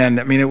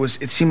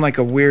it seemed like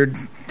a weird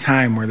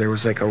time where there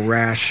was a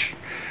rash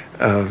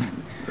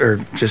of,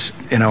 or just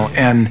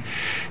and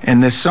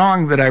this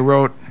song that I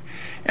wrote,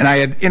 and I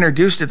had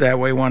introduced it that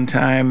way one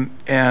time,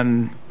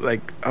 and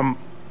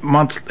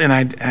month, and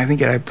I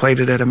think I played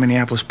it at a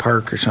Minneapolis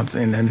park or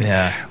something. And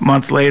Yeah. a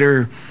month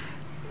later,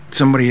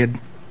 somebody had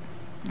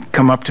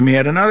come up to me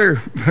at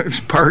another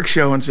park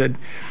show and said,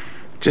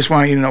 "Just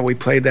want you to know, we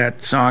played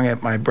that song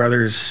at my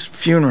brother's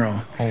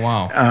funeral." Oh,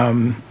 wow.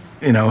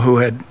 Who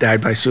had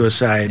died by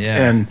suicide.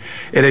 Yeah. And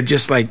it had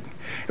just it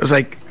was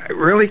like,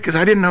 really? Because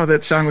I didn't know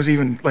that song was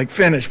even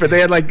finished, but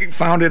they had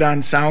found it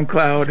on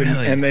SoundCloud, and,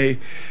 Really? and they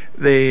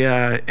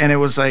and it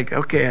was like,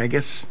 okay, I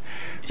guess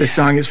this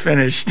song is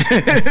finished.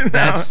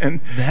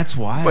 That's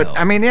wild. But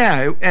I mean,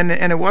 yeah, and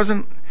it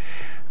wasn't.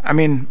 I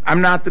mean,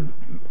 I'm not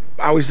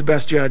always the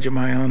best judge of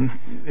my own,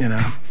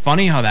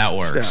 funny how that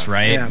works, stuff.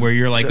 right? Yeah. Where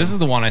you're like, So- this is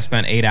the one I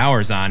spent 8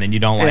 hours on, and you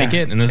don't like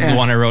Yeah. it, and this is Yeah. the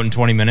one I wrote in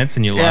 20 minutes,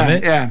 and you love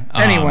it. Yeah.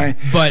 Anyway,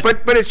 but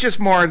but it's just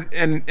more,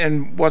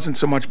 and wasn't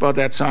so much about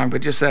that song,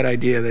 but just that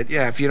idea that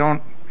if you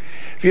don't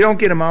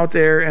get them out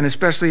there, and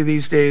especially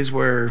these days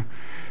where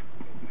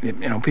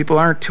people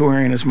aren't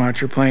touring as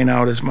much or playing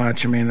out as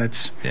much. I mean,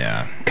 that's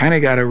kind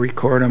of got to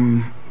record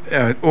them,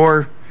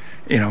 or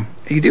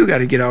you do got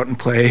to get out and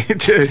play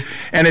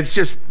and it's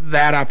just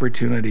that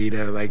opportunity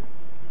to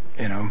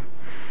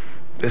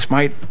this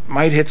might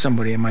hit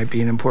somebody. It might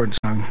be an important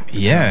song.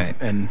 Yeah.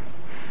 And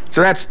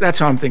so that's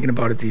how I'm thinking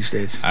about it these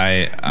days.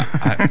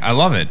 I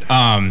love it.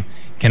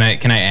 Can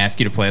I ask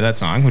you to play that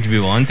song? Would you be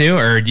willing to,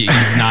 or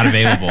it's not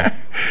available?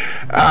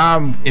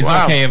 It's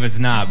okay if it's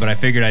not, but I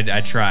figured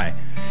I'd try.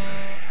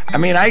 I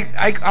mean,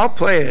 I'll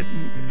play it.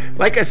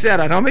 Like I said,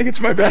 I don't think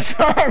it's my best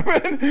song,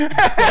 but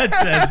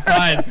That's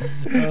fine.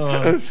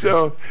 Oh.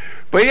 so,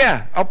 but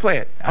yeah, I'll play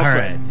it. All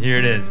right, here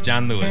it is,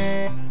 John Lewis.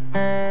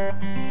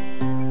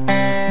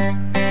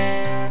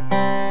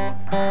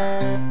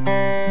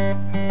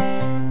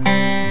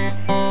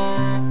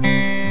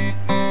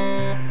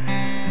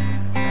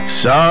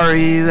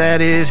 Sorry that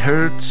it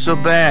hurts so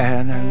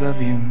bad, I love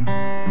you.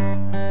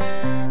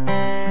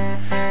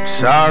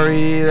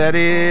 Sorry that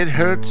it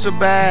hurts so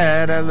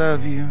bad, I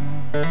love you.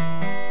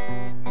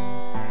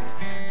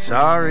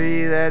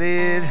 Sorry that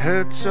it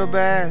hurts so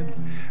bad.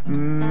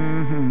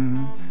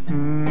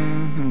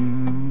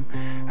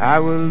 I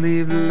will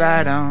leave the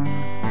light on,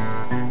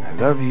 I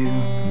love you.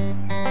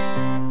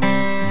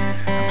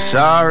 I'm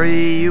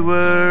sorry you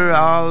were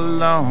all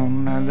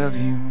alone, I love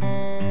you.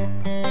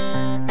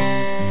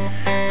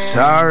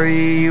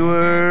 Sorry you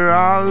were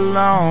all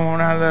alone,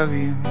 I love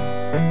you.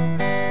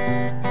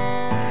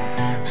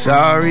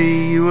 Sorry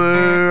you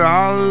were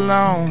all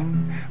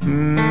alone.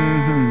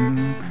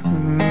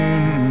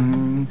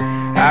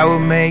 I will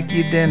make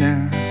you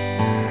dinner,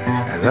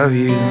 I love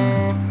you.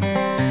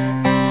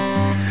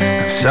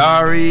 I'm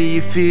sorry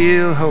you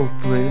feel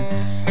hopeless,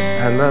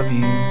 I love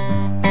you.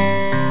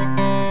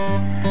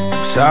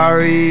 I'm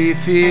sorry you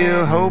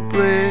feel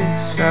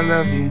hopeless, I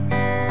love you.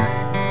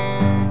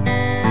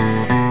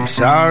 I'm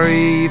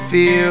sorry you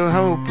feel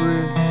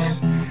hopeless.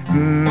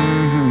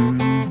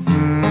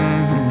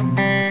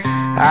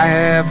 I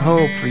have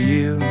hope for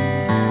you,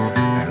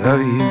 I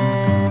love you.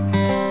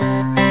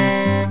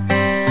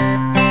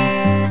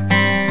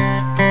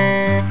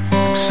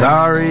 I'm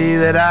sorry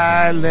that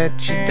I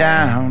let you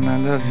down, I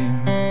love you.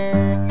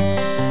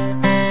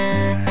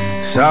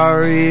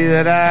 Sorry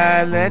that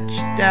I let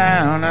you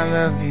down, I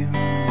love you.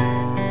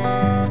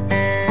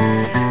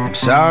 I'm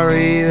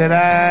sorry that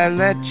I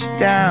let you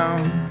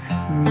down.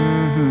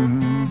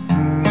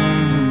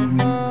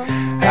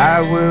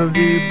 I will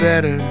do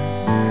better,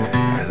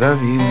 I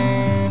love you.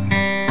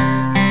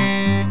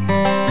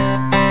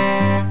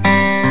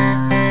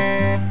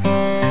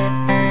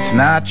 It's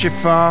not your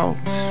fault,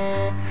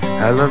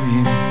 I love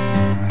you.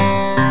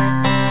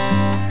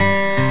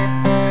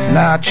 It's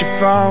not your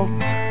fault,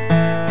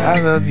 I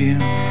love you.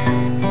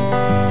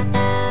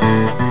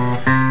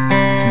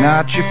 It's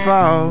not your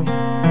fault.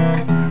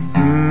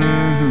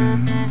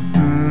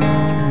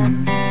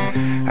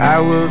 I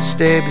will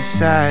stay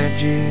beside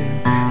you,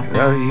 I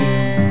love you.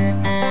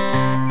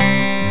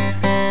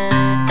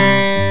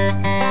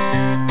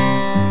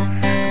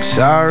 I'm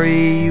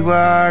sorry you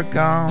are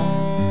gone,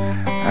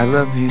 I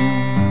love you.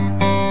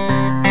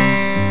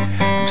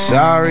 I'm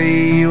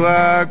sorry you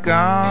are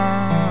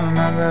gone,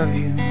 I love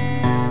you.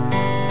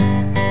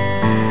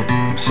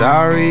 I'm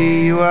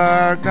sorry you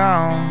are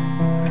gone.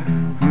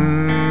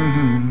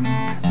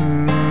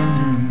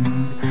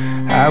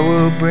 I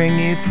will bring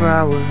you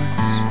flowers,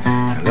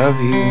 I love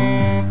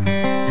you.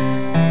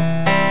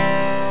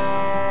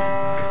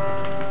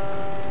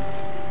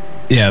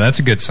 Yeah, that's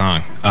a good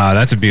song.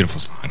 That's a beautiful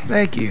song.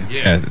 Thank you.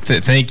 Yeah,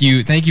 thank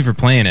you for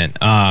playing it.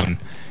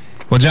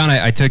 Well, John,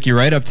 I took you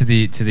right up to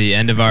the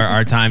end of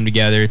our time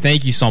together.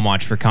 Thank you so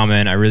much for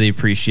coming. I really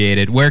appreciate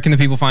it. Where can the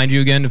people find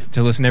you again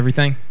to listen to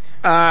everything?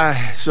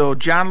 So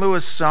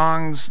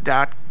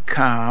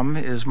johnlewissongs.com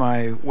is my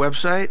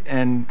website,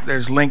 and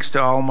there's links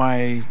to all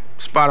my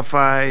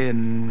Spotify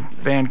and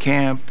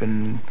Bandcamp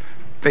and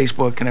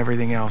Facebook and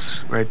everything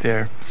else right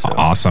there. So.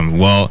 Awesome.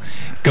 Well,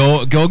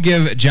 go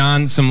give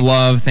John some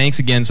love. Thanks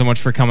again so much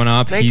for coming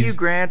up. Thank you,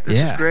 Grant. This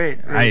is great.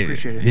 I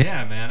appreciate it.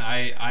 Yeah, man.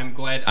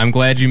 I'm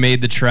glad you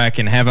made the trek,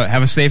 and have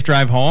a safe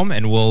drive home.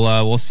 And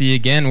we'll see you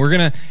again. We're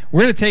gonna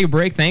take a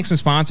break. Thanks some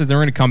sponsors. Then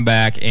we're gonna come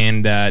back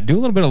and do a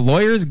little bit of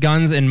lawyers,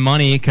 guns, and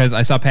money, because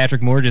I saw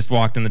Patrick Moore just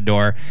walked in the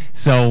door.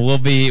 So we'll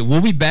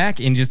be back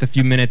in just a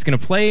few minutes. Gonna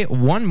play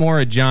one more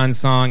of John's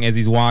song as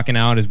he's walking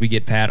out, as we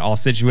get Pat all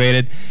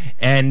situated.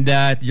 And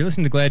you're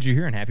listening to Glad You're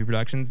Here on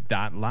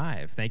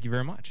HappyProductions.live. Thank you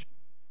very much.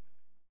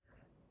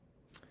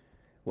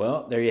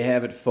 Well, there you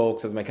have it,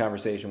 folks. That's my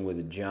conversation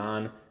with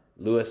John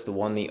Lewis, the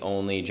one, the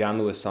only.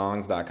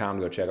 JohnLewisSongs.com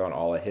to go check out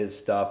all of his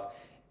stuff.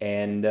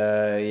 And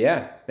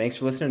thanks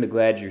for listening to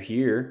Glad You're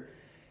Here.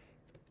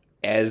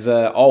 As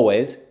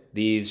always,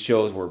 these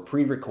shows were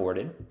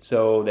pre-recorded,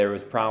 so there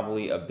was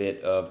probably a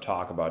bit of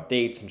talk about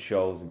dates and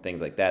shows and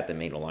things like that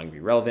may no longer be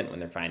relevant when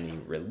they're finally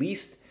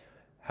released.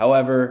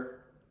 However,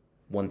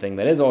 one thing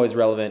that is always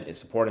relevant is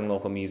supporting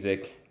local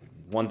music.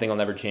 One thing I'll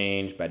never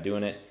change by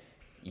doing it.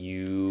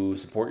 You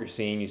support your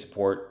scene, you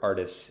support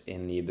artists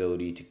in the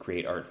ability to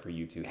create art for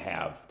you to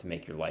have to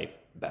make your life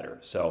better.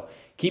 So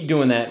keep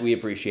doing that. We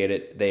appreciate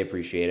it. They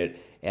appreciate it.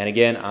 And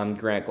again, I'm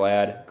Grant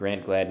Glad,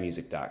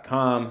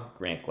 grantgladmusic.com,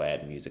 Grant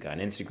Glad Music on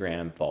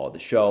Instagram. Follow the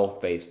show,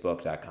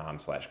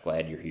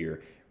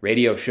 facebook.com/gladyourhere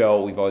radio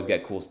show. We've always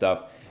got cool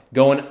stuff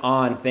going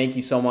on. Thank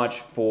you so much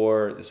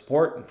for the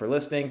support and for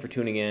listening, for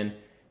tuning in.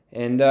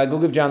 And go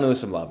give John Lewis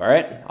some love, all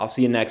right? I'll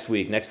see you next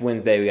week. Next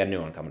Wednesday, we got a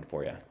new one coming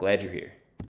for you. Glad you're here.